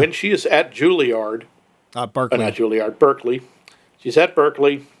plucking, but when she is at Juilliard, Berkeley. not Juilliard, Berkeley. She's at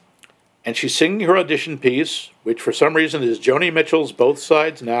Berkeley. and she's singing her audition piece, which for some reason is Joni Mitchell's Both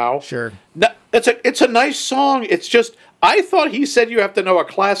Sides Now. Sure. No, it's a nice song. It's just, I thought he said you have to know a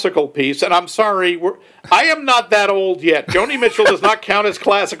classical piece, and I'm sorry, I am not that old yet. Joni Mitchell does not count as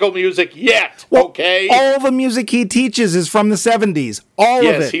classical music yet, okay? All the music he teaches is from the 70s. All of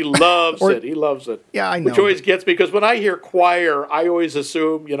it. Yes, he loves it. He loves it. Yeah, I know. Which always gets me, because when I hear choir, I always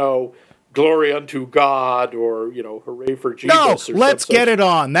assume, glory unto God, or, hooray for Jesus. No, or let's get it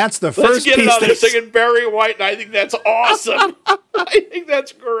on. That's the first piece. Let's get it on. They're singing Barry White, and I think that's awesome. I think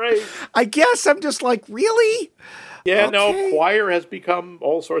that's great. I guess I'm just like, really? Yeah, Okay. no, choir has become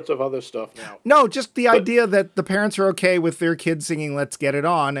all sorts of other stuff now. No, just the idea that the parents are okay with their kids singing Let's Get It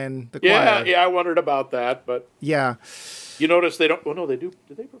On and the choir. Yeah, I wondered about that, but Yeah. you notice they don't. Oh no, they do.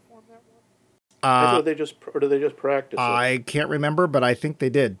 Do they perform that one? Or do they just practice? I can't remember, but I think they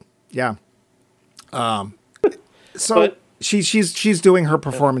did. Yeah. So But- she's doing her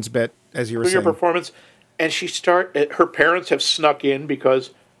performance bit, as you were Doing saying. her performance, and her parents have snuck in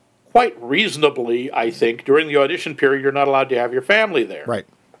because, quite reasonably, I think, during the audition period, you're not allowed to have your family there. Right.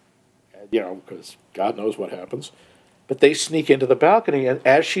 Because God knows what happens. But they sneak into the balcony, and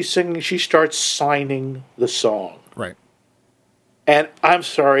as she's singing, she starts signing the song. Right. And I'm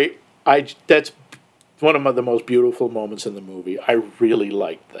sorry, that's one of the most beautiful moments in the movie. I really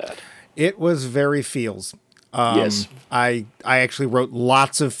liked that. It was very feels. Yes. I actually wrote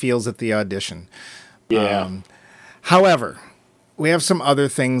lots of feels at the audition. Yeah. However, we have some other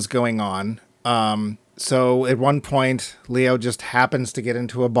things going on. So at one point, Leo just happens to get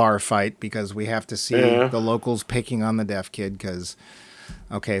into a bar fight because we have to see the locals picking on the deaf kid because,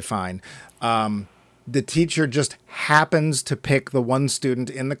 okay, fine. The teacher just happens to pick the one student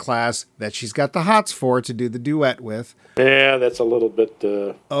in the class that she's got the hots for to do the duet with. Yeah, that's a little bit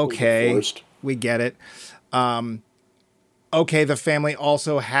Okay, forced. we get it. Okay, the family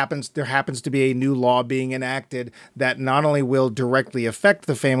also happens to be a new law being enacted that not only will directly affect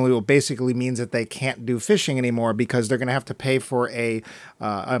the family, but basically means that they can't do fishing anymore because they're going to have to pay for a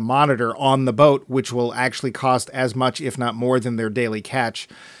monitor on the boat, which will actually cost as much, if not more, than their daily catch.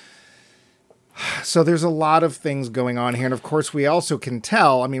 So there's a lot of things going on here. And of course, we also can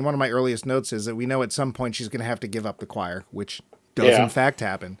tell, one of my earliest notes is that we know at some point she's going to have to give up the choir, which does in fact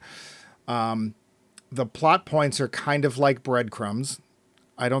happen. The plot points are kind of like breadcrumbs.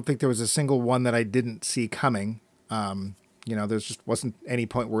 I don't think there was a single one that I didn't see coming. There's just wasn't any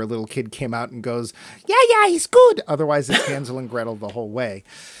point where a little kid came out and goes, yeah, he's good. Otherwise, it's Hansel and Gretel the whole way.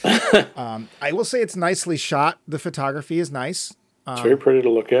 I will say it's nicely shot. The photography is nice. It's very pretty to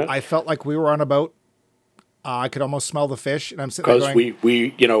look at. I felt like we were on a boat. I could almost smell the fish, and I'm sitting there Because going,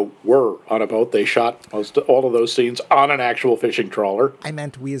 we were on a boat. They shot all of those scenes on an actual fishing trawler. I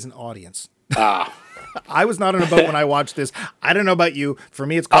meant we as an audience. Ah. I was not on a boat when I watched this. I don't know about you. For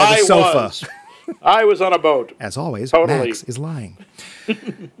me, it's called a sofa. I was on a boat. As always, Totally. Max is lying.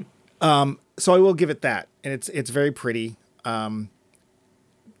 So I will give it that, and it's very pretty.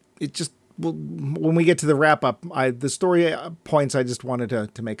 It just when we get to the wrap up, the story points I just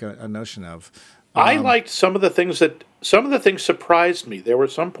wanted to make a notion of. I liked some of the things surprised me. There were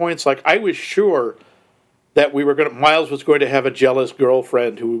some points like I was sure that Miles was going to have a jealous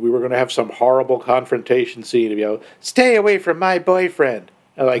girlfriend who we were going to have some horrible confrontation scene. Stay away from my boyfriend.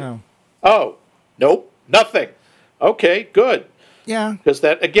 And nope, nothing. Okay, good. Yeah. Because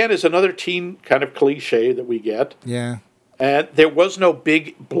that, again, is another teen kind of cliche that we get. Yeah. And there was no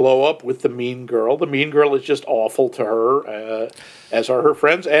big blow-up with the mean girl. The mean girl is just awful to her, as are her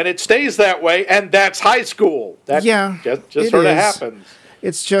friends. And it stays that way, and that's high school. That just sort of happens.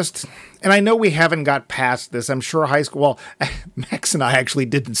 It's just... And I know we haven't got past this. I'm sure high school... Well, Max and I actually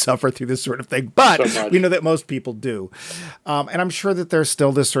didn't suffer through this sort of thing, but we know that most people do. And I'm sure that there's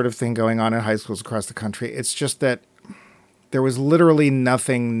still this sort of thing going on in high schools across the country. It's just that there was literally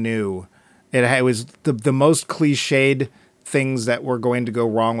nothing new. It was the most cliched things that were going to go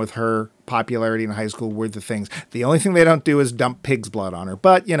wrong with her popularity in high school were the things. The only thing they don't do is dump pig's blood on her.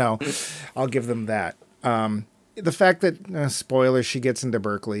 But, I'll give them that. The fact that, spoiler, she gets into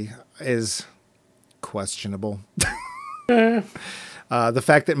Berkeley is questionable. The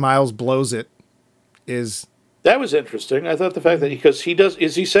fact that Miles blows it is... That was interesting. I thought the fact that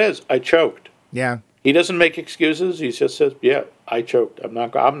he says, I choked. Yeah. He doesn't make excuses. He just says, yeah, I choked. I'm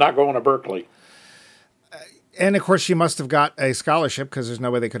not going to Berkeley. And, of course, she must have got a scholarship because there's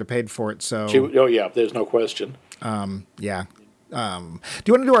no way they could have paid for it. So, there's no question. Yeah. Do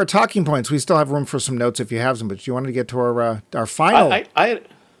you want to do our talking points? We still have room for some notes if you have some, but do you want to get to our final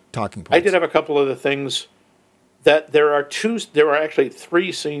talking points? I did have a couple of the things that there are actually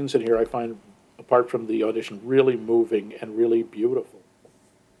 3 scenes in here I find, apart from the audition, really moving and really beautiful.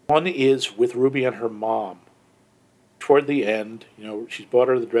 One is with Ruby and her mom. Toward the end, she's bought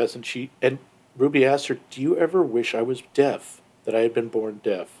her the dress, and Ruby asks her, "Do you ever wish I was deaf, that I had been born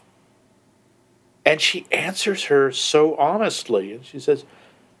deaf?" And she answers her so honestly, and she says,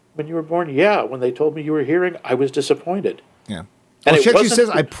 "When you were born, yeah. When they told me you were hearing, I was disappointed." Yeah. And she actually says,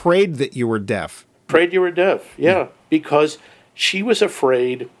 "I prayed that you were deaf." Prayed you were deaf, yeah. Because she was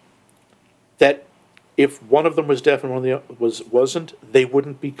afraid that if one of them was deaf and one of them wasn't, they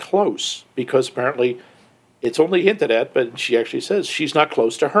wouldn't be close. Because apparently, it's only hinted at, but she actually says she's not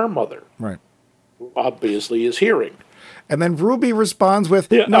close to her mother. Right. Who obviously is hearing. And then Ruby responds with,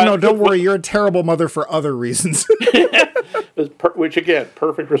 no, don't worry, you're a terrible mother for other reasons. Which, again,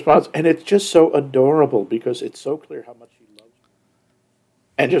 perfect response. And it's just so adorable because it's so clear how much she loves her.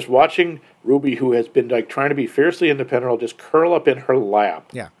 And just watching Ruby, who has been like trying to be fiercely independent, will just curl up in her lap.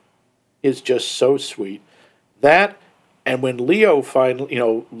 Yeah. Is just so sweet. That, and when Leo finally,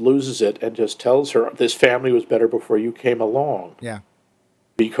 loses it and just tells her, this family was better before you came along. Yeah.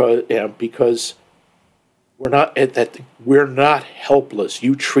 Because we're not helpless.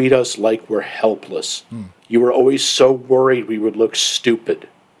 You treat us like we're helpless. You were always so worried we would look stupid.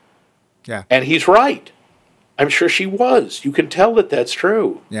 Yeah. And he's right. I'm sure she was. You can tell that that's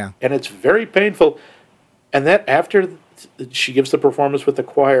true. Yeah. And it's very painful. And that after she gives the performance with the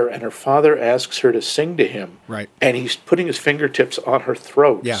choir and her father asks her to sing to him. Right. And he's putting his fingertips on her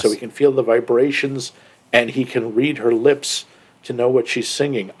throat so he can feel the vibrations and he can read her lips to know what she's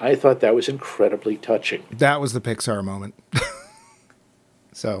singing. I thought that was incredibly touching. That was the Pixar moment.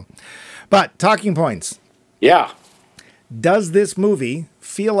 But talking points. Yeah. Does this movie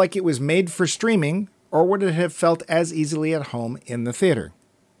feel like it was made for streaming, or would it have felt as easily at home in the theater?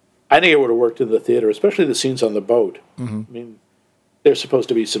 I think it would have worked in the theater, especially the scenes on the boat. Mm-hmm. I mean, there's supposed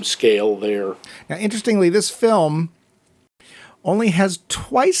to be some scale there. Now, interestingly, this film only has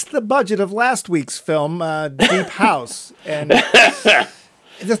twice the budget of last week's film, Deep House. And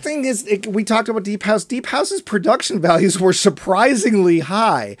the thing is, we talked about Deep House. Deep House's production values were surprisingly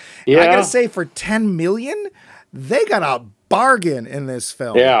high. Yeah. I gotta say, for $10 million, they got a bargain in this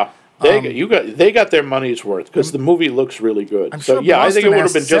film. Yeah. They got their money's worth because the movie looks really good. I'm sure I think it would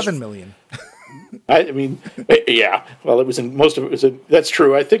have been just $7 million. I mean, yeah. Well, it was in most of it was. That's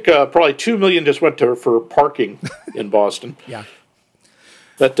true. I think probably $2 million just went for parking in Boston. Yeah.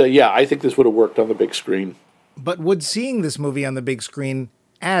 But I think this would have worked on the big screen. But would seeing this movie on the big screen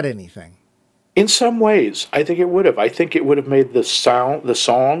add anything? In some ways, I think it would have. I think it would have made the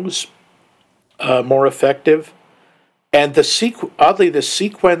songs more effective, and the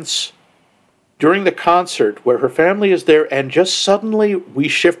sequence during the concert where her family is there, and just suddenly we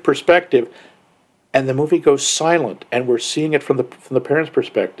shift perspective, and the movie goes silent, and we're seeing it from the parents'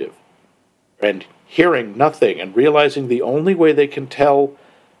 perspective, and hearing nothing, and realizing the only way they can tell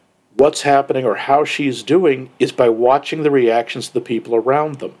what's happening or how she's doing is by watching the reactions of the people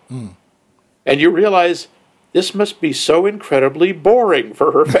around them. And you realize this must be so incredibly boring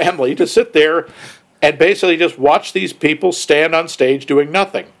for her family to sit there and basically just watch these people stand on stage doing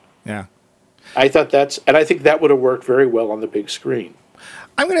nothing. Yeah. I think that would have worked very well on the big screen.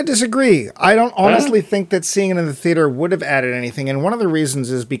 I'm going to disagree. I don't honestly think that seeing it in the theater would have added anything. And one of the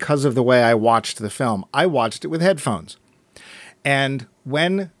reasons is because of the way I watched the film. I watched it with headphones. And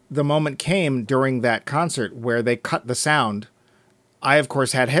when the moment came during that concert where they cut the sound, I, of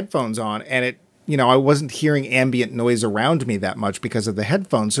course, had headphones on, and I wasn't hearing ambient noise around me that much because of the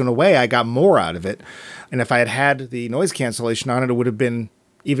headphones. So in a way, I got more out of it. And if I had had the noise cancellation on it, it would have been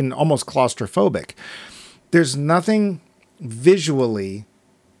even almost claustrophobic. There's nothing visually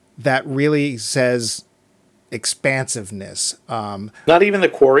that really says expansiveness. Not even the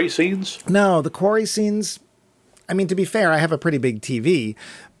quarry scenes? No, the quarry scenes, I mean, to be fair, I have a pretty big TV,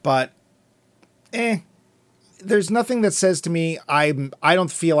 but there's nothing that says to me, I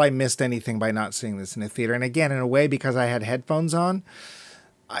don't feel I missed anything by not seeing this in a theater. And again, in a way, because I had headphones on,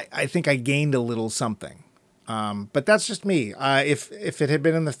 I think I gained a little something. But that's just me. If it had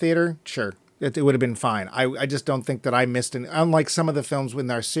been in the theater, sure, it would have been fine. I just don't think that I missed it. Unlike some of the films in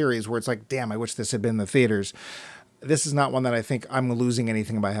our series where it's like, damn, I wish this had been in the theaters. This is not one that I think I'm losing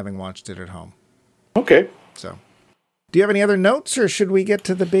anything by having watched it at home. Okay. So, do you have any other notes, or should we get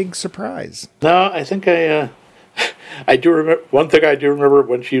to the big surprise? No, I think I do remember one thing. I do remember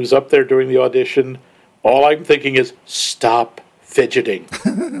when she was up there doing the audition. All I'm thinking is, stop fidgeting.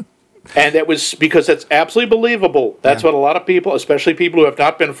 And it was because it's absolutely believable. That's what a lot of people, especially people who have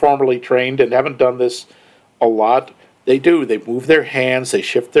not been formally trained and haven't done this a lot, they do. They move their hands, they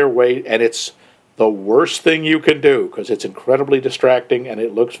shift their weight, and it's the worst thing you can do because it's incredibly distracting and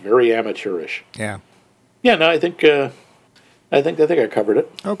it looks very amateurish. Yeah. Yeah, no, I think I think I covered it.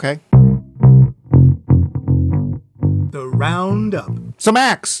 Okay. The Roundup. So,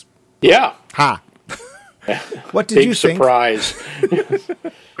 Max. Yeah. Ha. What did you think? Big surprise.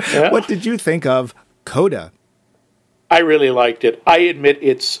 Yeah. What did you think of Coda? I really liked it. I admit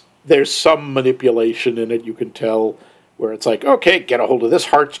there's some manipulation in it. You can tell where it's like, okay, get a hold of this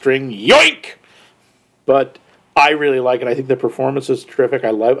heartstring, yoink! But I really like it. I think the performance is terrific. I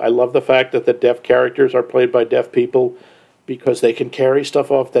love the fact that the deaf characters are played by deaf people because they can carry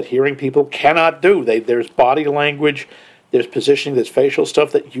stuff off that hearing people cannot do. There's body language, there's positioning, there's facial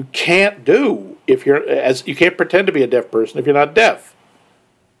stuff that you can't do if you can't pretend to be a deaf person if you're not deaf.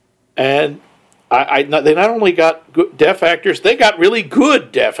 And they not only got good deaf actors, they got really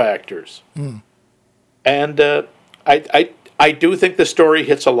good deaf actors. Mm. And I do think the story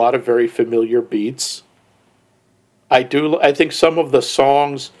hits a lot of very familiar beats. I think some of the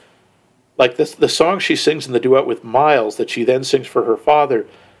songs, like the song she sings in the duet with Miles that she then sings for her father,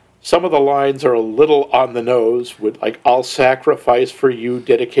 some of the lines are a little on the nose with, like, I'll sacrifice for you,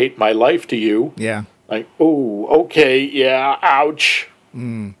 dedicate my life to you. Yeah. Like, oh, okay, yeah, ouch.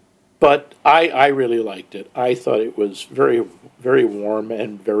 Mm. But I really liked it. I thought it was very, very warm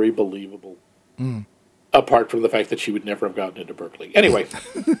and very believable. Mm. Apart from the fact that she would never have gotten into Berkeley. Anyway,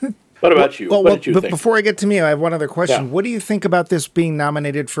 what about you? What did you think? Before I get to me, I have one other question. Yeah. What do you think about this being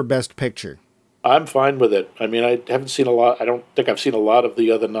nominated for Best Picture? I'm fine with it. I mean, I haven't seen a lot. I don't think I've seen a lot of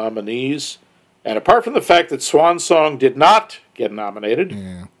the other nominees. And apart from the fact that Swan Song did not get nominated,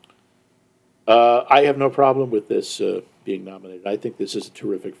 yeah. I have no problem with this being nominated. I think this is a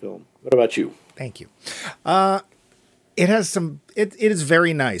terrific film. What about you? Thank you. It has some. It is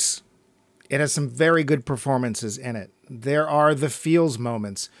very nice. It has some very good performances in it. There are the feels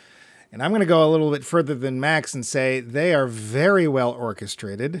moments. And I'm going to go a little bit further than Max and say they are very well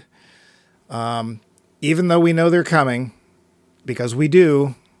orchestrated. Even though we know they're coming, because we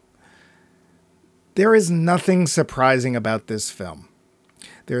do, there is nothing surprising about this film.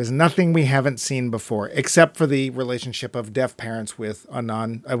 There is nothing we haven't seen before, except for the relationship of deaf parents with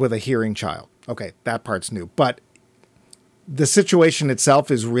a hearing child. Okay, that part's new. But the situation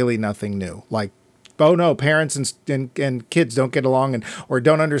itself is really nothing new. Like, oh no, parents and kids don't get along or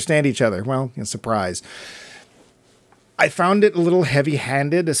don't understand each other. Well, surprise. I found it a little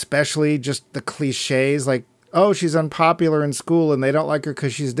heavy-handed, especially just the cliches like, oh, she's unpopular in school and they don't like her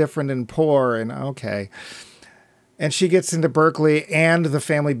because she's different and poor, and okay. And she gets into Berkeley and the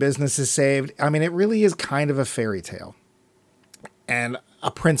family business is saved. I mean, it really is kind of a fairy tale. And a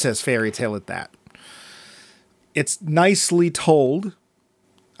princess fairy tale at that. It's nicely told.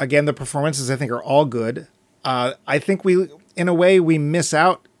 Again, the performances, I think, are all good. I think in a way, we miss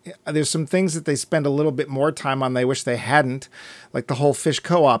out. There's some things that they spend a little bit more time on they wish they hadn't, like the whole fish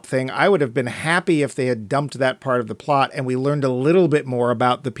co-op thing. I would have been happy if they had dumped that part of the plot and we learned a little bit more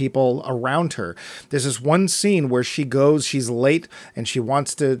about the people around her. There's this one scene where she's late and she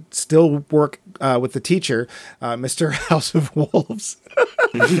wants to still work with the teacher, Mr. House of Wolves.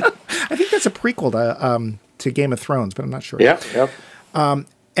 I think that's a prequel to Game of Thrones, but I'm not sure. Yeah, yep.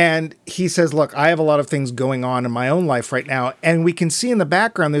 And he says, look, I have a lot of things going on in my own life right now. And we can see in the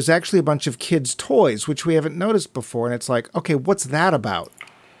background, there's actually a bunch of kids' toys, which we haven't noticed before. And it's like, okay, what's that about?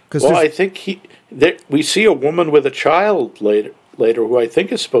 Well, I think we see a woman with a child later who I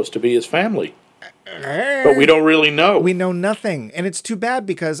think is supposed to be his family. But we don't really know. We know nothing. And it's too bad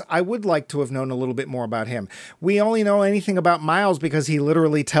because I would like to have known a little bit more about him. We only know anything about Miles because he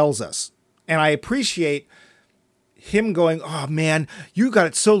literally tells us. And I appreciate him going, oh man, you got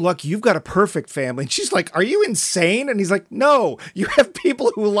it so lucky. You've got a perfect family. And she's like, are you insane? And he's like, no, you have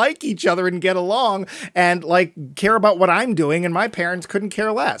people who like each other and get along and like care about what I'm doing. And my parents couldn't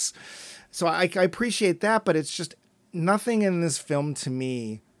care less. So I appreciate that, but it's just nothing in this film to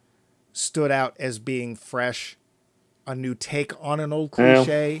me stood out as being fresh, a new take on an old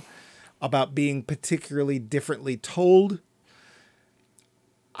cliche about being particularly differently told.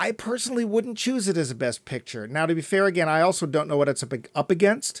 I personally wouldn't choose it as a best picture. Now, to be fair, again, I also don't know what it's up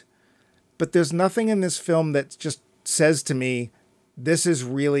against, but there's nothing in this film that just says to me, this is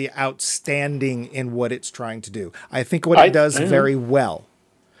really outstanding in what it's trying to do. I think what it does very well.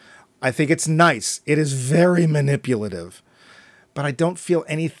 I think it's nice. It is very manipulative, but I don't feel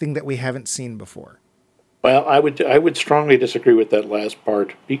anything that we haven't seen before. Well, I would strongly disagree with that last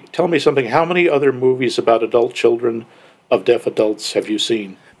part. Tell me something. How many other movies about adult children of deaf adults have you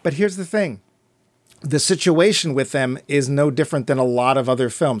seen? But here's the thing. The situation with them is no different than a lot of other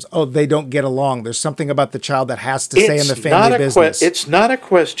films. Oh, they don't get along. There's something about the child that has to stay in the family business. It's not a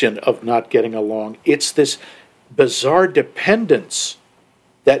question of not getting along. It's this bizarre dependence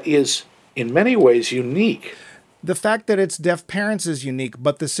that is, in many ways, unique. The fact that it's deaf parents is unique,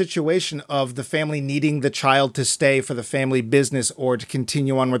 but the situation of the family needing the child to stay for the family business or to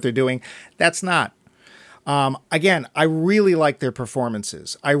continue on what they're doing, that's not. Again, I really like their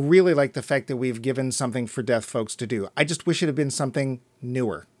performances. I really like the fact that we've given something for deaf folks to do. I just wish it had been something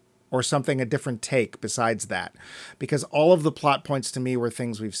newer or something a different take besides that, because all of the plot points to me were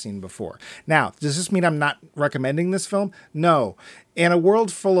things we've seen before. Now, does this mean I'm not recommending this film? No. In a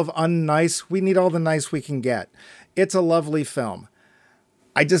world full of unnice, we need all the nice we can get. It's a lovely film.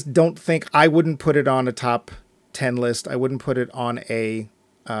 I just don't think, I wouldn't put it on a top 10 list. I wouldn't put it on a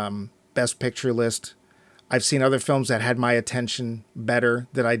best picture list. I've seen other films that had my attention better,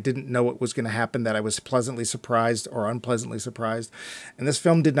 that I didn't know what was going to happen, that I was pleasantly surprised or unpleasantly surprised. And this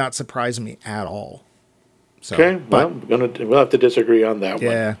film did not surprise me at all. So, okay, well, we'll have to disagree on that one.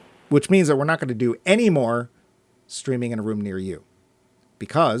 Yeah, which means that we're not going to do any more streaming in a room near you.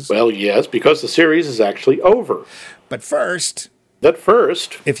 Because... Well, yes, because the series is actually over. But first...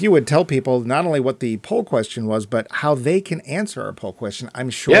 If you would tell people not only what the poll question was, but how they can answer our poll question, I'm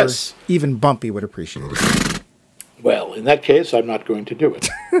sure even Bumpy would appreciate it. Well, in that case, I'm not going to do it.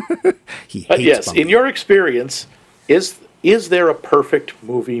 He hates yes, Bumpy. in your experience, is there a perfect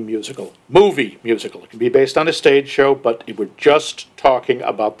movie musical? Movie musical. It can be based on a stage show, but we're just talking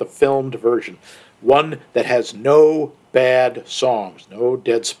about the filmed version. One that has no bad songs, no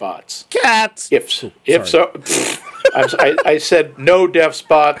dead spots. Cats! If so... I said no deaf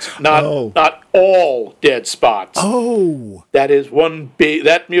spots, not all dead spots. Oh,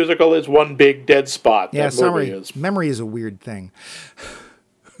 that musical is one big dead spot. Yeah, that movie is. Memory is a weird thing.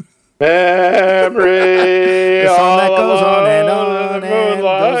 Memory. The song that goes on and on and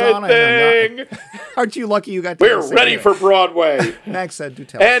goes on and on. Aren't you lucky you got to We're ready for Broadway. Max said, do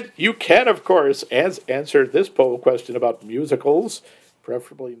tell us. And you can, of course, answer this poll question about musicals,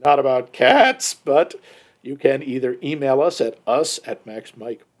 preferably not about cats, but you can either email us at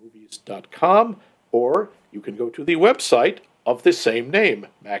maxmikemovies.com, or you can go to the website of the same name,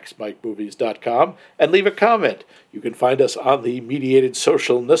 maxmikemovies.com, and leave a comment. You can find us on the mediated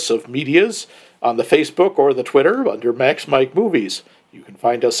socialness of medias, on the Facebook or the Twitter under Max Mike Movies. You can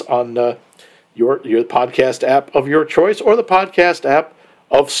find us on your podcast app of your choice or the podcast app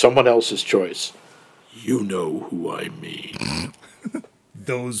of someone else's choice. You know who I mean.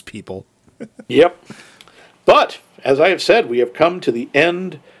 Those people. Yep. But, as I have said, we have come to the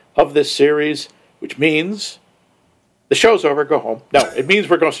end of this series, which means the show's over, go home. No, it means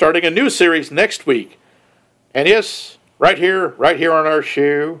we're starting a new series next week. And yes, right here on our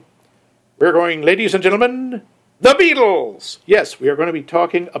show, we're going, ladies and gentlemen, The Beatles! Yes, we are going to be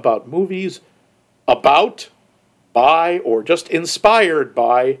talking about movies about, by, or just inspired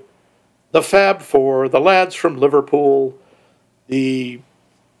by the Fab Four, the lads from Liverpool, the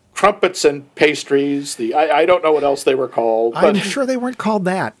Crumpets and Pastries, I don't know what else they were called. I'm sure they weren't called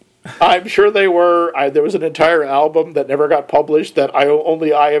that. I'm sure they were. There was an entire album that never got published that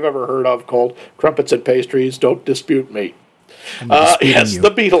only I have ever heard of called Crumpets and Pastries. Don't dispute me. Yes, you. The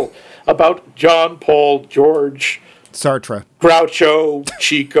Beatles, about John, Paul, George, Sartre, Groucho,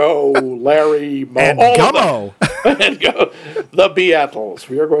 Chico, Larry, Moe, and all Gummo. The Beatles.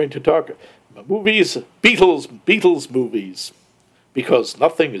 We are going to talk movies, Beatles movies, because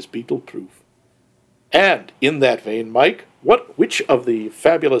nothing is Beatle-proof. And in that vein, Mike, which of the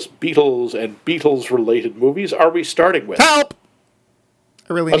fabulous Beatles and Beatles-related movies are we starting with? Help!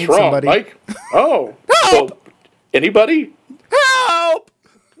 I really What's need wrong, somebody. Mike? Oh. Help! Well, anybody? Help!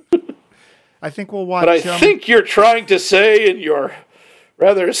 I think we'll watch... But I think you're trying to say in your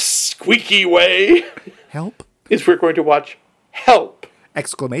rather squeaky way... Help? Is we're going to watch Help!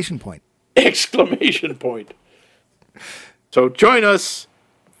 Exclamation point. Exclamation point. So join us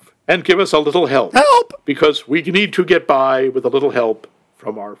and give us a little help. Help! Because we need to get by with a little help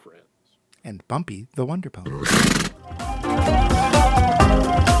from our friends. And Bumpy the Wonder Pony.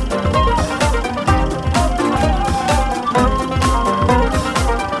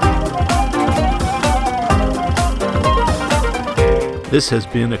 This has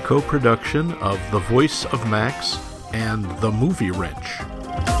been a co-production of The Voice of Max and The Movie Wrench.